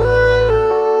your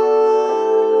child.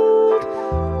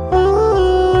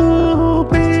 Oh,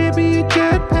 baby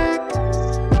jetpack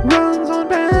runs on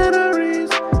batteries.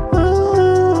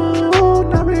 Oh,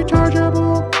 not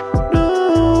rechargeable.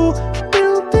 No,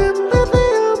 built-in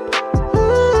lithium.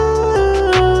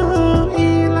 Oh,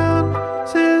 Elon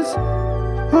says,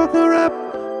 hook her up,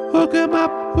 hook him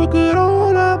up, hook it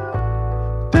all up.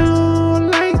 The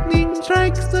lightning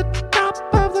strikes the top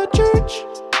of the church.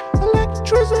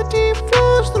 Electricity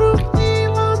flows through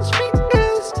Elon's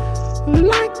fingers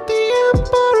like the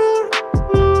emperor.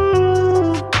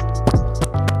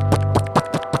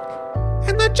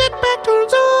 And the jetpack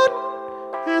turns on,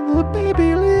 and the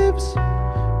baby lives.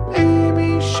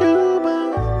 Amy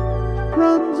Schumer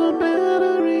runs on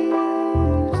batteries.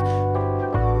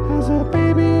 Has a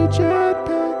baby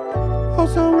jetpack,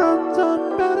 also runs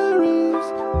on batteries.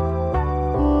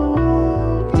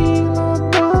 Oh, Elon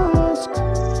Musk,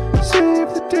 save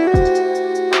the day.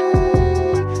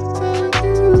 Thank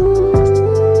you.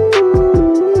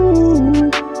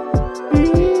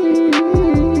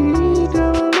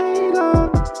 Double Elon,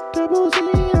 double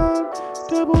Xeon,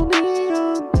 double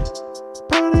neon.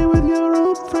 Party with your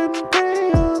old friend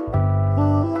Crayon.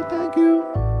 Oh, thank you.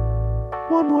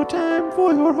 One more time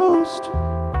for your host.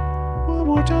 One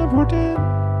more time for Dan.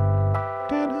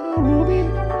 Dan Harubi.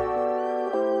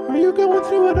 Are you going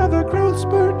through another growth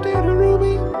spurt, Dan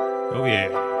Harubi? Oh, yeah.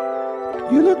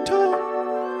 You look tall.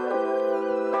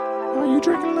 Are you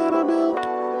drinking a lot of milk?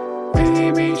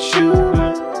 Amy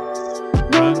Schumer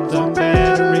runs on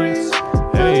batteries.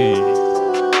 Hey.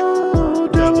 Oh,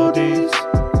 double D's.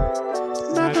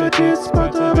 Not the tits,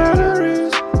 but the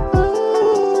batteries.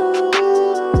 Oh,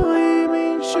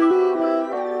 Amy Schumer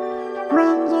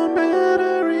runs on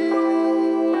batteries.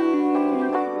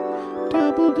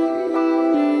 Double D,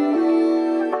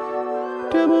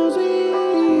 double Z.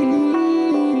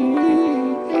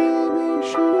 Amy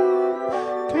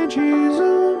Schumer, can she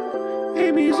zoom?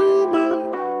 Amy Zoomer,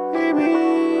 Amy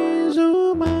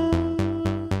Zoomer.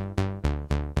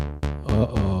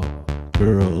 Uh-oh.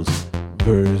 Girls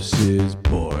versus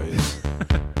boys.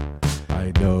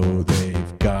 I know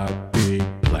they've got big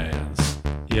plans.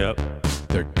 Yep.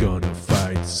 They're gonna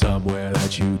fight somewhere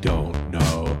that you don't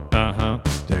know. Uh-huh.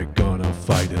 They're gonna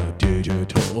fight a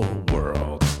digital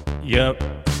world. Yep.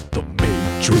 The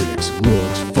Matrix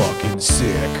looks fucking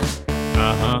sick.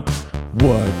 Uh-huh.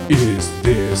 What is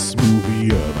this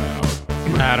movie about?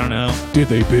 I don't know. Did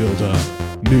they build a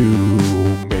new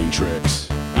Matrix?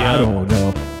 I Yeah. don't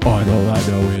know. All I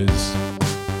know is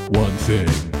one thing.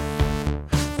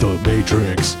 The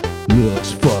Matrix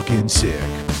looks fucking sick.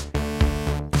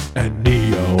 And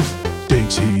Neo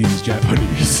thinks he's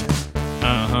Japanese.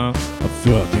 Uh-huh. I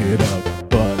fucked it up,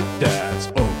 but that's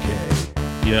okay.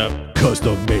 Yep. Cause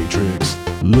the Matrix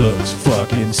looks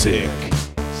fucking sick.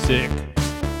 Sick.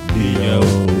 Neo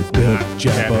look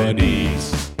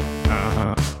Japanese.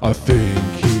 Uh-huh. I think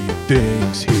he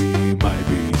thinks he might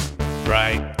be.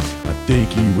 Right. I think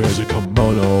he wears a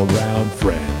kimono around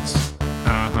friends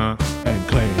Uh-huh. and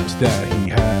claims that he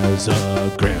has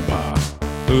a grandpa.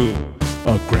 Ooh.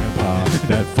 A grandpa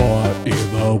that fought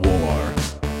in the war.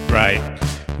 Right.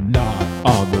 Not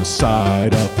on the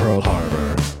side of Pearl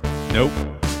Harbor. Nope.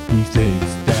 He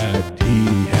thinks that he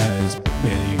has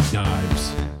many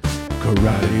knives.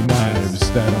 Karate knives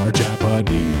that are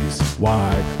Japanese.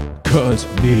 Why? Cause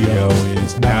Neo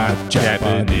is not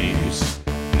Japanese.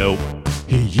 Nope.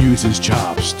 He uses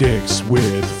chopsticks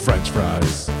with french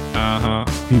fries. Uh-huh.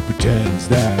 He pretends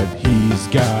that he's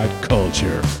got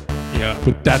culture. Yep.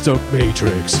 But that's a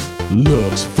Matrix.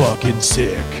 Looks fucking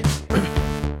sick.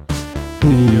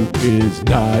 Who is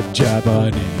not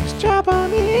Japanese?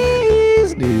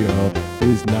 Japanese! Neo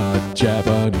is not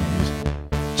Japanese.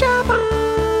 Japan!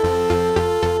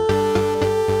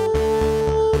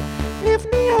 If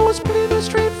Neo was playing a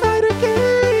Street Fighter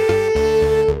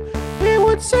game, we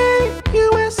would say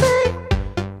USA,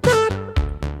 not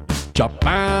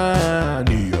Japan!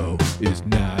 Neo is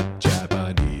not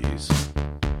Japanese.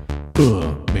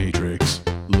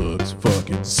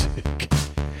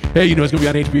 Hey, you know it's gonna be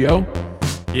on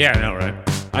HBO? Yeah, I know, right?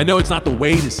 I know it's not the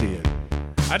way to see it.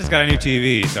 I just got a new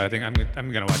TV, so I think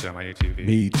I'm gonna watch it on my new TV.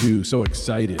 Me too. So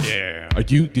excited. Yeah.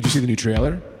 Did you see the new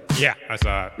trailer? Yeah, I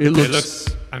saw it. It looks-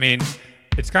 I mean,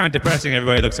 it's kind of depressing.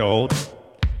 Everybody looks old.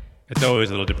 It's always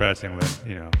a little depressing when,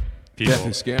 people. Death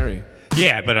is scary.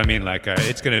 Yeah, but I mean, like,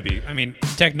 it's gonna be. I mean,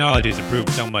 technology's improved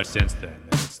so much since then.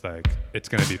 It's like it's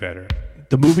gonna be better.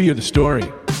 The movie or the story?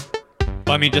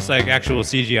 Well, I mean, just like actual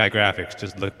CGI graphics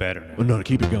just look better now. Oh no,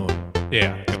 keep it going.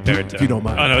 Yeah, compared to. if you don't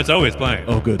mind. Oh no, it's always playing.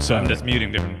 Oh, good, sorry. I'm just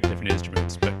muting different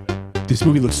instruments, but This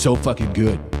movie looks so fucking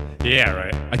good. yeah,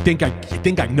 right. I think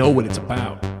I know what it's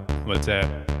about. What's that?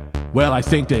 Well, I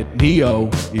think that Neo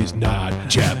is not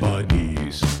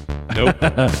Japanese. Nope.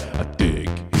 I think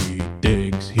he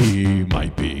thinks he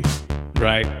might be.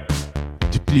 Right.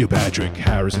 Neil Patrick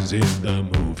Harris is in the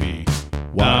movie.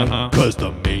 Why? Uh-huh. Because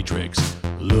the Matrix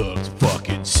looks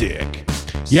fucking sick.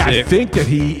 Yeah, I Sick. think that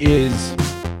he is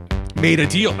made a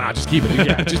deal. Nah, just keep it.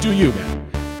 Yeah, just do you, man.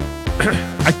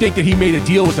 I think that he made a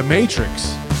deal with the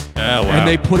Matrix. Oh wow. And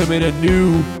they put him in a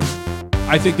new.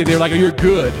 I think that they're like, oh, you're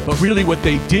good. But really, what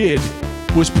they did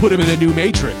was put him in a new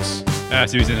Matrix.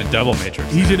 So he's in a double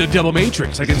matrix. He's in a double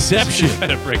Matrix, like Inception.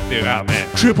 Gotta break through. Oh man.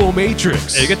 Triple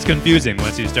Matrix. It gets confusing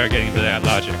once you start getting into that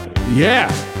logic. Yeah,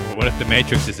 Well, what if the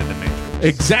Matrix is in the Matrix?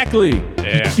 exactly.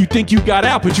 Yeah. You think you got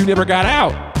out, but you never got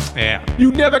out. Yeah.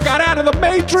 You never got out of the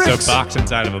Matrix. So box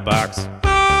inside of a box.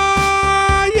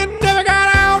 You never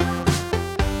got out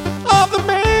of the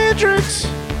Matrix.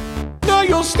 No,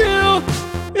 you're still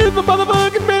in the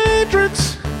motherfucking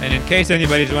Matrix. And in case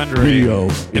anybody's wondering Neo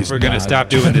if is we're gonna not stop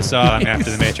doing this song after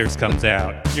the Matrix comes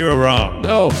out, you're wrong.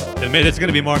 No, There's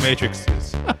gonna be more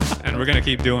Matrixes, and we're gonna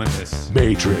keep doing this.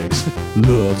 Matrix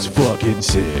looks fucking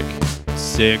sick.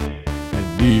 Sick.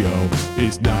 And Neo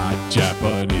is not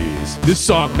Japanese. This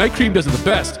song, Night Cream does it the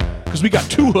best because we got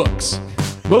two hooks.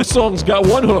 Most songs got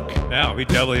one hook. Now we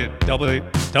double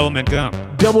them and come.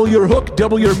 Double your hook,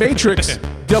 double your Matrix,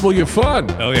 double your fun.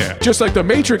 Oh yeah. Just like the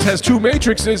Matrix has two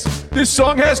Matrixes, this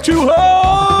song has two hooks.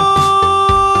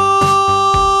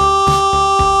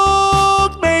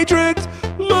 Matrix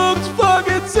looks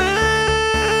fucking sick,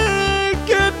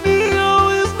 and Neo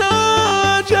is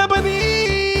not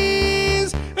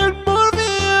Japanese, and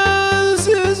Morpheus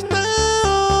is not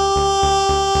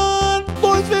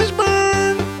Lawrence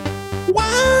Fishburne.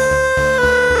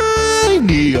 Why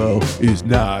Neo is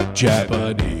not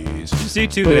Japanese? You see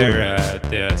too there,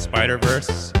 the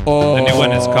Spider-Verse. Oh. The new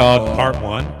one is called Part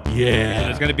 1. And Yeah.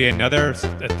 there's gonna be a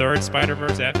third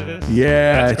Spider-Verse after this.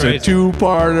 Yeah, That's it's crazy. a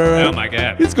two-parter. Oh my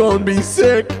god. It's gonna be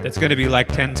sick. It's gonna be like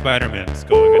 10 Spider-Mans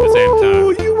going at the same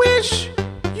Ooh, time. you wish.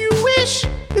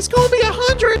 It's gonna be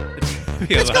 100.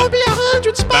 It's gonna be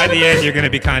 100 By Spider-Man. the end, you're gonna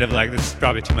be kind of like, this is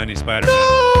probably too many Spider-Man.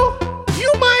 No,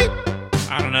 you might.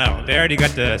 I don't know. They already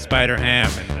got the Spider-Ham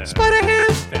and the Spider-Ham.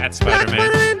 Fat Black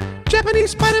Spider-Man. Spider-Man.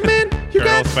 Japanese Spider-Man. You Girl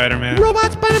got Spider-Man.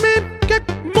 Robot Spider-Man. You got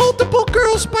multiple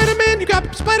girl Spider-Man. You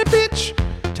got Spider-Bitch.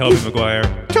 Tobey Maguire,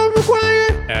 Tobey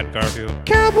Maguire. Ed Garfield.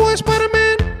 Cowboy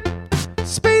Spider-Man.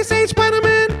 Space Age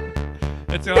Spider-Man.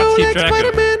 It's a lot No, to keep that's track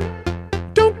of. Spider-Man.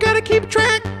 Don't gotta keep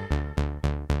track.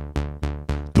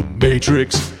 The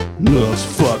Matrix looks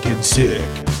fucking sick.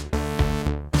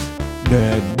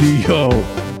 Man, Neo.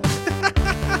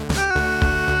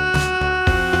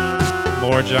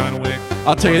 More John Wick.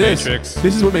 I'll tell you more this. Matrix.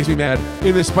 This is what makes me mad.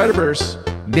 In the Spider-Verse,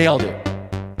 nailed it.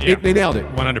 Yeah. They nailed it.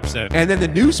 100%. And then the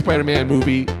new Spider-Man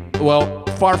movie, well,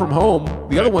 Far From Home,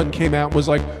 the other one came out and was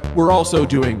like, we're also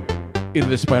doing Into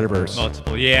the Spider-Verse.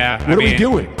 Multiple. Yeah. What are we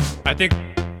doing? I think,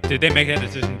 did they make that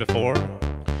decision before?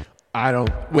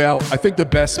 Well, I think the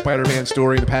best Spider-Man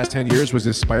story in the past 10 years was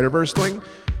this Spider-Verse thing.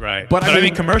 Right. But I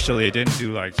mean- commercially, it didn't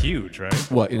do like huge, right?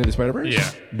 What, Into the Spider-Verse? Yeah.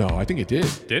 No, I think it did.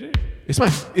 Did it?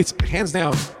 It's hands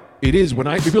down, it is when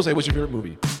people say, what's your favorite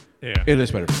movie? Yeah. Into the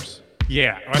Spider-Verse.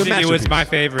 Yeah. I It's a think it was masterpiece. my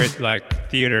favorite like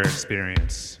theater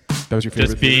experience. That was your favorite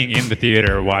Just being in the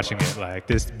theater watching it, like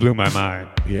this blew my mind.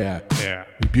 Yeah. Yeah.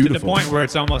 Beautiful. To the point where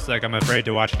it's almost like I'm afraid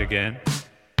to watch it again.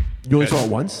 You only saw it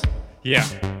once? Yeah.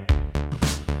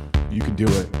 You can do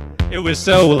it. It was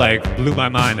so like blew my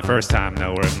mind the first time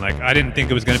though, where I'm like I didn't think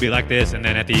it was gonna be like this, and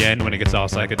then at the end when it gets all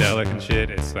psychedelic and shit,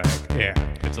 it's like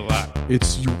it's a lot.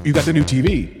 It's you got the new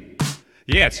TV.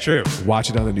 Yeah, it's true. Watch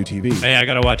it on the new TV. Hey, I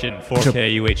gotta watch it in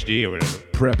 4K UHD or whatever.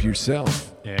 Prep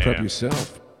yourself. Yeah. Prep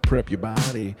yourself. Prep your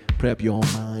body. Prep your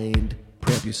mind.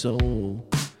 Prep your soul.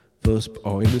 In this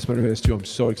Spider-Man 2, I'm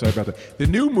so excited about that. The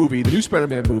new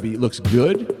Spider-Man movie looks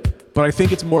good, but I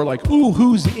think it's more like, ooh,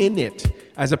 who's in it?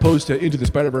 As opposed to Into the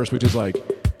Spider-Verse, which is like,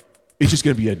 it's just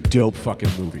gonna be a dope fucking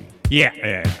movie.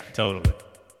 Yeah, totally.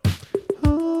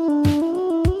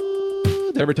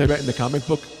 I ever tell you about in the comic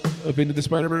book of Into the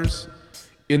Spider-Verse?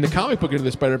 In the comic book Into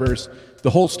the Spider-Verse, the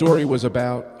whole story was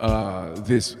about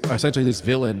this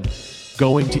villain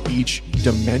going to each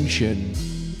dimension,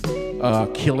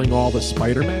 killing all the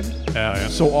Spider-Men. Oh, yeah.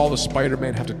 So all the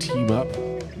Spider-Men have to team up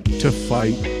to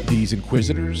fight these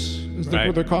Inquisitors, is that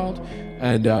what they're called?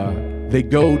 And they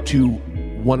go to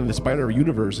one of the Spider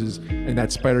universes, and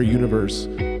that Spider universe,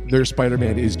 their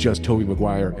Spider-Man is just Tobey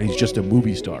Maguire, and he's just a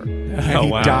movie star. And he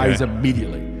dies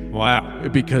immediately. Wow.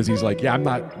 Because he's like, yeah, I'm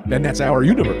not, and that's our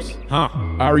universe. Huh.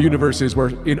 Our universe is where,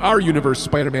 in our universe,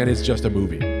 Spider-Man is just a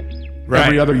movie. Right.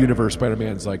 Every other universe,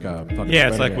 Spider-Man's like a fucking Yeah,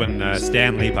 it's Spider-Man. like when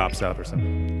Stan Lee pops up or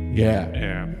something. Yeah.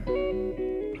 Yeah.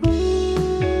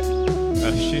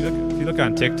 If you look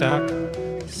on TikTok,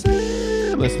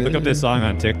 look up this song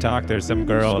on TikTok. There's some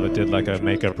girl that did like a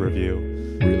makeup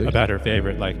review about her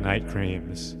favorite like night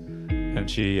creams, and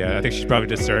she I think she probably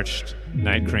just searched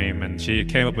night cream, and she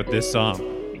came up with this song.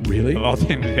 Really? Of all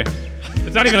things, yeah.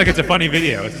 It's not even like it's a funny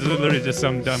video. It's literally just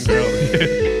some dumb girl.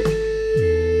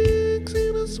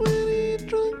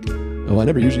 Oh, I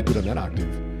never usually do it on that octave.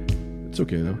 It's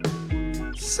okay though.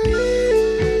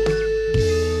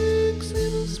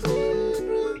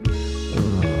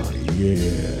 Oh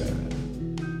yeah.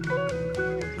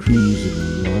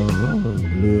 Cruising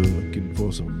along, looking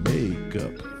for some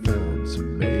makeup. Found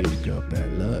some makeup at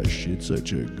Lush. It's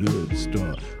such a good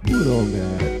start. Put on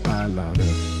that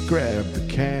eyeliner, grab the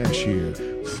cashier,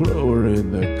 throw her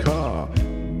in the car,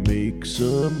 make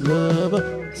some love.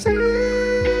 Sex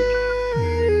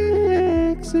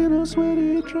in a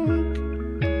sweaty trunk.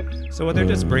 So they're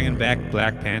just bringing back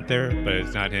Black Panther, but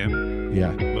it's not him.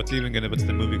 Yeah. What's the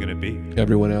movie gonna be?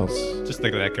 Everyone else. Just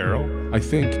like that girl. I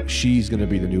think she's gonna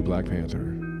be the new Black Panther.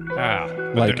 Ah,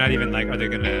 but Like- they're not even like. Are they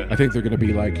gonna? I think they're gonna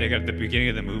be like, They got the beginning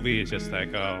of the movie. It's just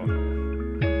like, oh,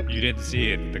 you didn't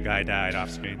see it. The guy died off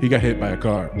screen. he got hit by a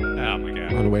car Oh my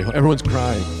god. on the way home. Everyone's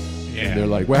crying. Yeah. And they're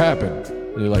like, what happened?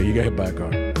 And they're like, you got hit by a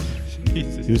car.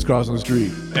 Jesus. He was crossing the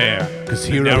street. Yeah. 'Cause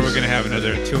And now heroes- we're gonna have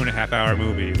another 2.5-hour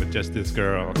movie with just this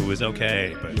girl who was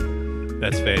okay, but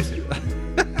let's face it.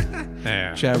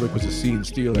 Yeah. Chadwick was a scene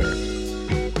stealer.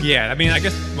 Yeah. I mean, I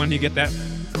guess when you get that,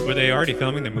 were they already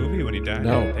filming the movie when he died?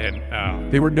 No. They hadn't- oh.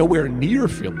 They were nowhere near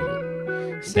filming it.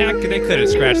 Yeah, they could have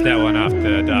scratched that one off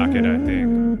the docket, I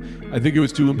think. I think it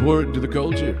was too important to the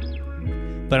culture.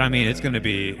 But I mean, it's gonna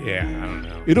be, yeah, I don't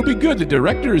know. It'll be good. The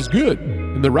director is good.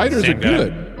 And the writers Same are guy.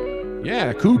 good.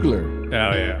 Yeah, Coogler.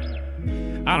 Oh yeah.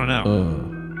 I don't know.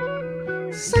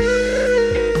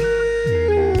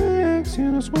 Sex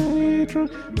in a sweaty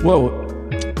trunk. Whoa,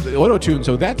 the auto tune.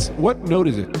 So that's what note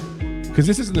is it? Because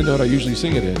this isn't the note I usually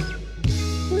sing it in.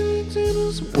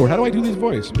 Or how do I do this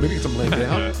voice? Maybe because I'm laying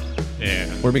down, Yeah.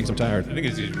 or maybe because I'm tired. I think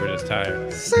it's usually we're just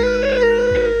tired.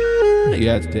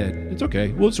 Yeah, it's dead. It's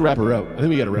okay. We'll just wrap her up. I think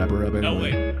we got to wrap her up anyway. No,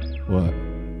 wait. What?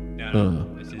 No,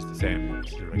 it's just the same.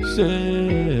 It's the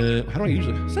regular- How do I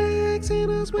usually? Sex in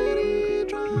a sweaty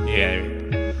trunk. Yeah.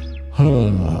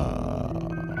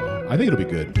 I think it'll be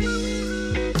good.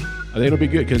 I think it'll be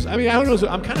good because I mean I don't know.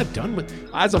 I'm kind of done with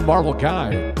as a Marvel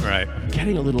guy. Right.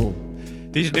 Getting a little.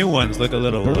 These new ones look a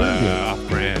little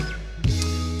off-brand.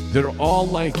 They're all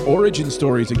like origin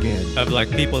stories again. Of like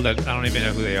people that I don't even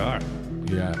know who they are.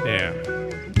 Yeah. Yeah.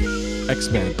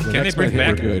 X-Men. When Can they X-Men bring hit,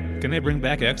 back? we're good. Can they bring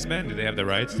back X-Men? Do they have the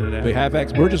rights to that? They have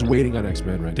X. We're just waiting on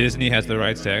X-Men right now. Disney has the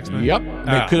rights to X-Men. Yep. They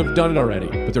Ah. could have done it already,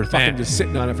 but they're fucking Man. just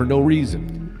sitting on it for no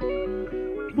reason.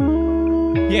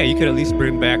 Yeah, you could at least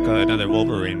bring back another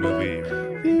Wolverine movie.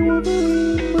 The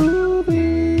Wolverine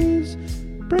movies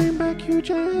bring back Hugh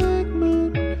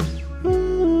Jackman.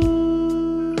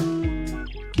 Ooh,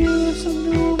 give us a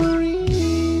new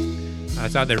Wolverine. I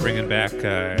thought they're bringing back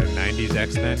 90s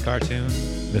X-Men cartoon.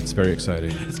 That's very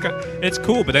exciting. It's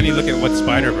cool, but then you look at what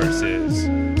Spider-Verse is,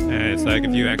 and it's like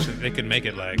if you actually, they could make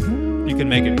it like, you can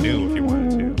make it new if you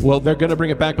wanted to. Well, they're gonna bring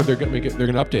it back, but they're gonna make it. They're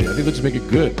gonna update it. I think they'll just make it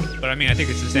good. But I mean, I think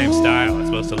it's the same style. It's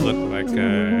supposed to look like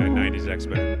 90s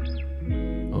X-Men.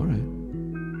 All right.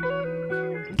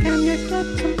 Can you get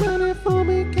some money for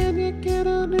me? Can you get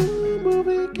a new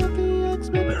movie? Get the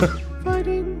X-Men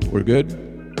fighting. We're good.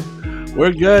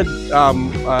 We're good.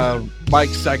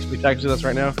 Mike's actually texting us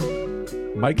right now.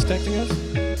 Mike's texting us.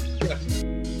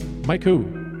 Mike who?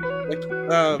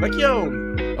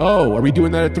 Vecchio. Oh, are we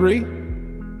doing that at 3?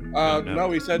 No,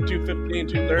 we said 2:15,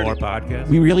 2:30. More podcasts.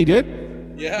 We really did?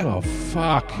 Yeah. Oh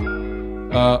fuck.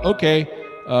 Okay.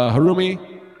 Harumi.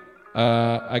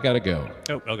 I gotta go.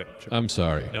 Oh, okay. Sure. I'm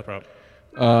sorry. No problem.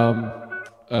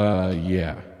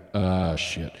 Yeah.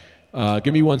 Shit.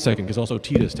 Give me 1 second, because also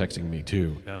Tita's texting me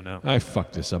too. Oh, no. I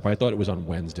fucked this up. I thought it was on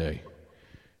Wednesday.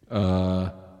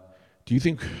 Do you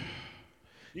think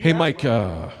Hey, Mike,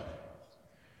 Ask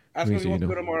me him see, if he wants you to go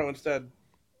know. tomorrow instead.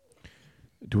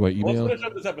 do I We'll email? finish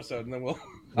up this episode and then we'll.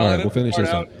 All right, we'll finish this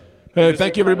up. Hey,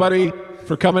 thank you, everybody,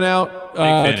 for coming out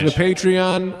to the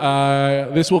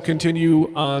Patreon. This will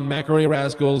continue on Macaroni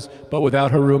Rascals, but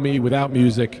without Harumi, without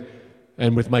music,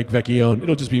 and with Mike Vecchione.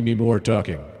 It'll just be me more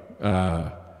talking.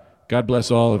 God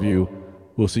bless all of you.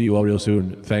 We'll see you all real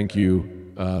soon. Thank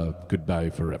you. Goodbye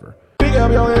forever. Pick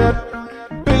up your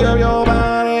head, pick up your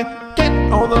body, get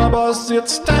on the bus,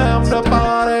 it's time to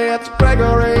party. It's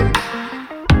Gregory.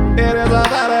 It is a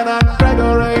Saturday night,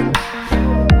 Gregory.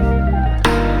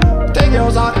 Take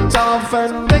your socks off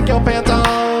and take your pants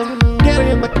on. Get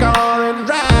in the car and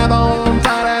drive on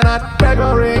Friday night,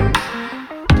 Gregory.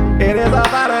 It is a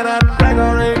Friday night,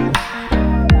 Gregory.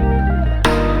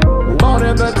 Born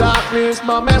in the darkness,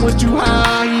 my man was too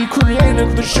high. He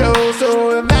created the show,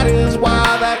 so that is why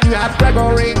that you have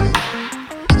Gregory.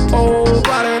 Oh,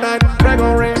 Friday night,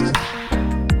 Gregory.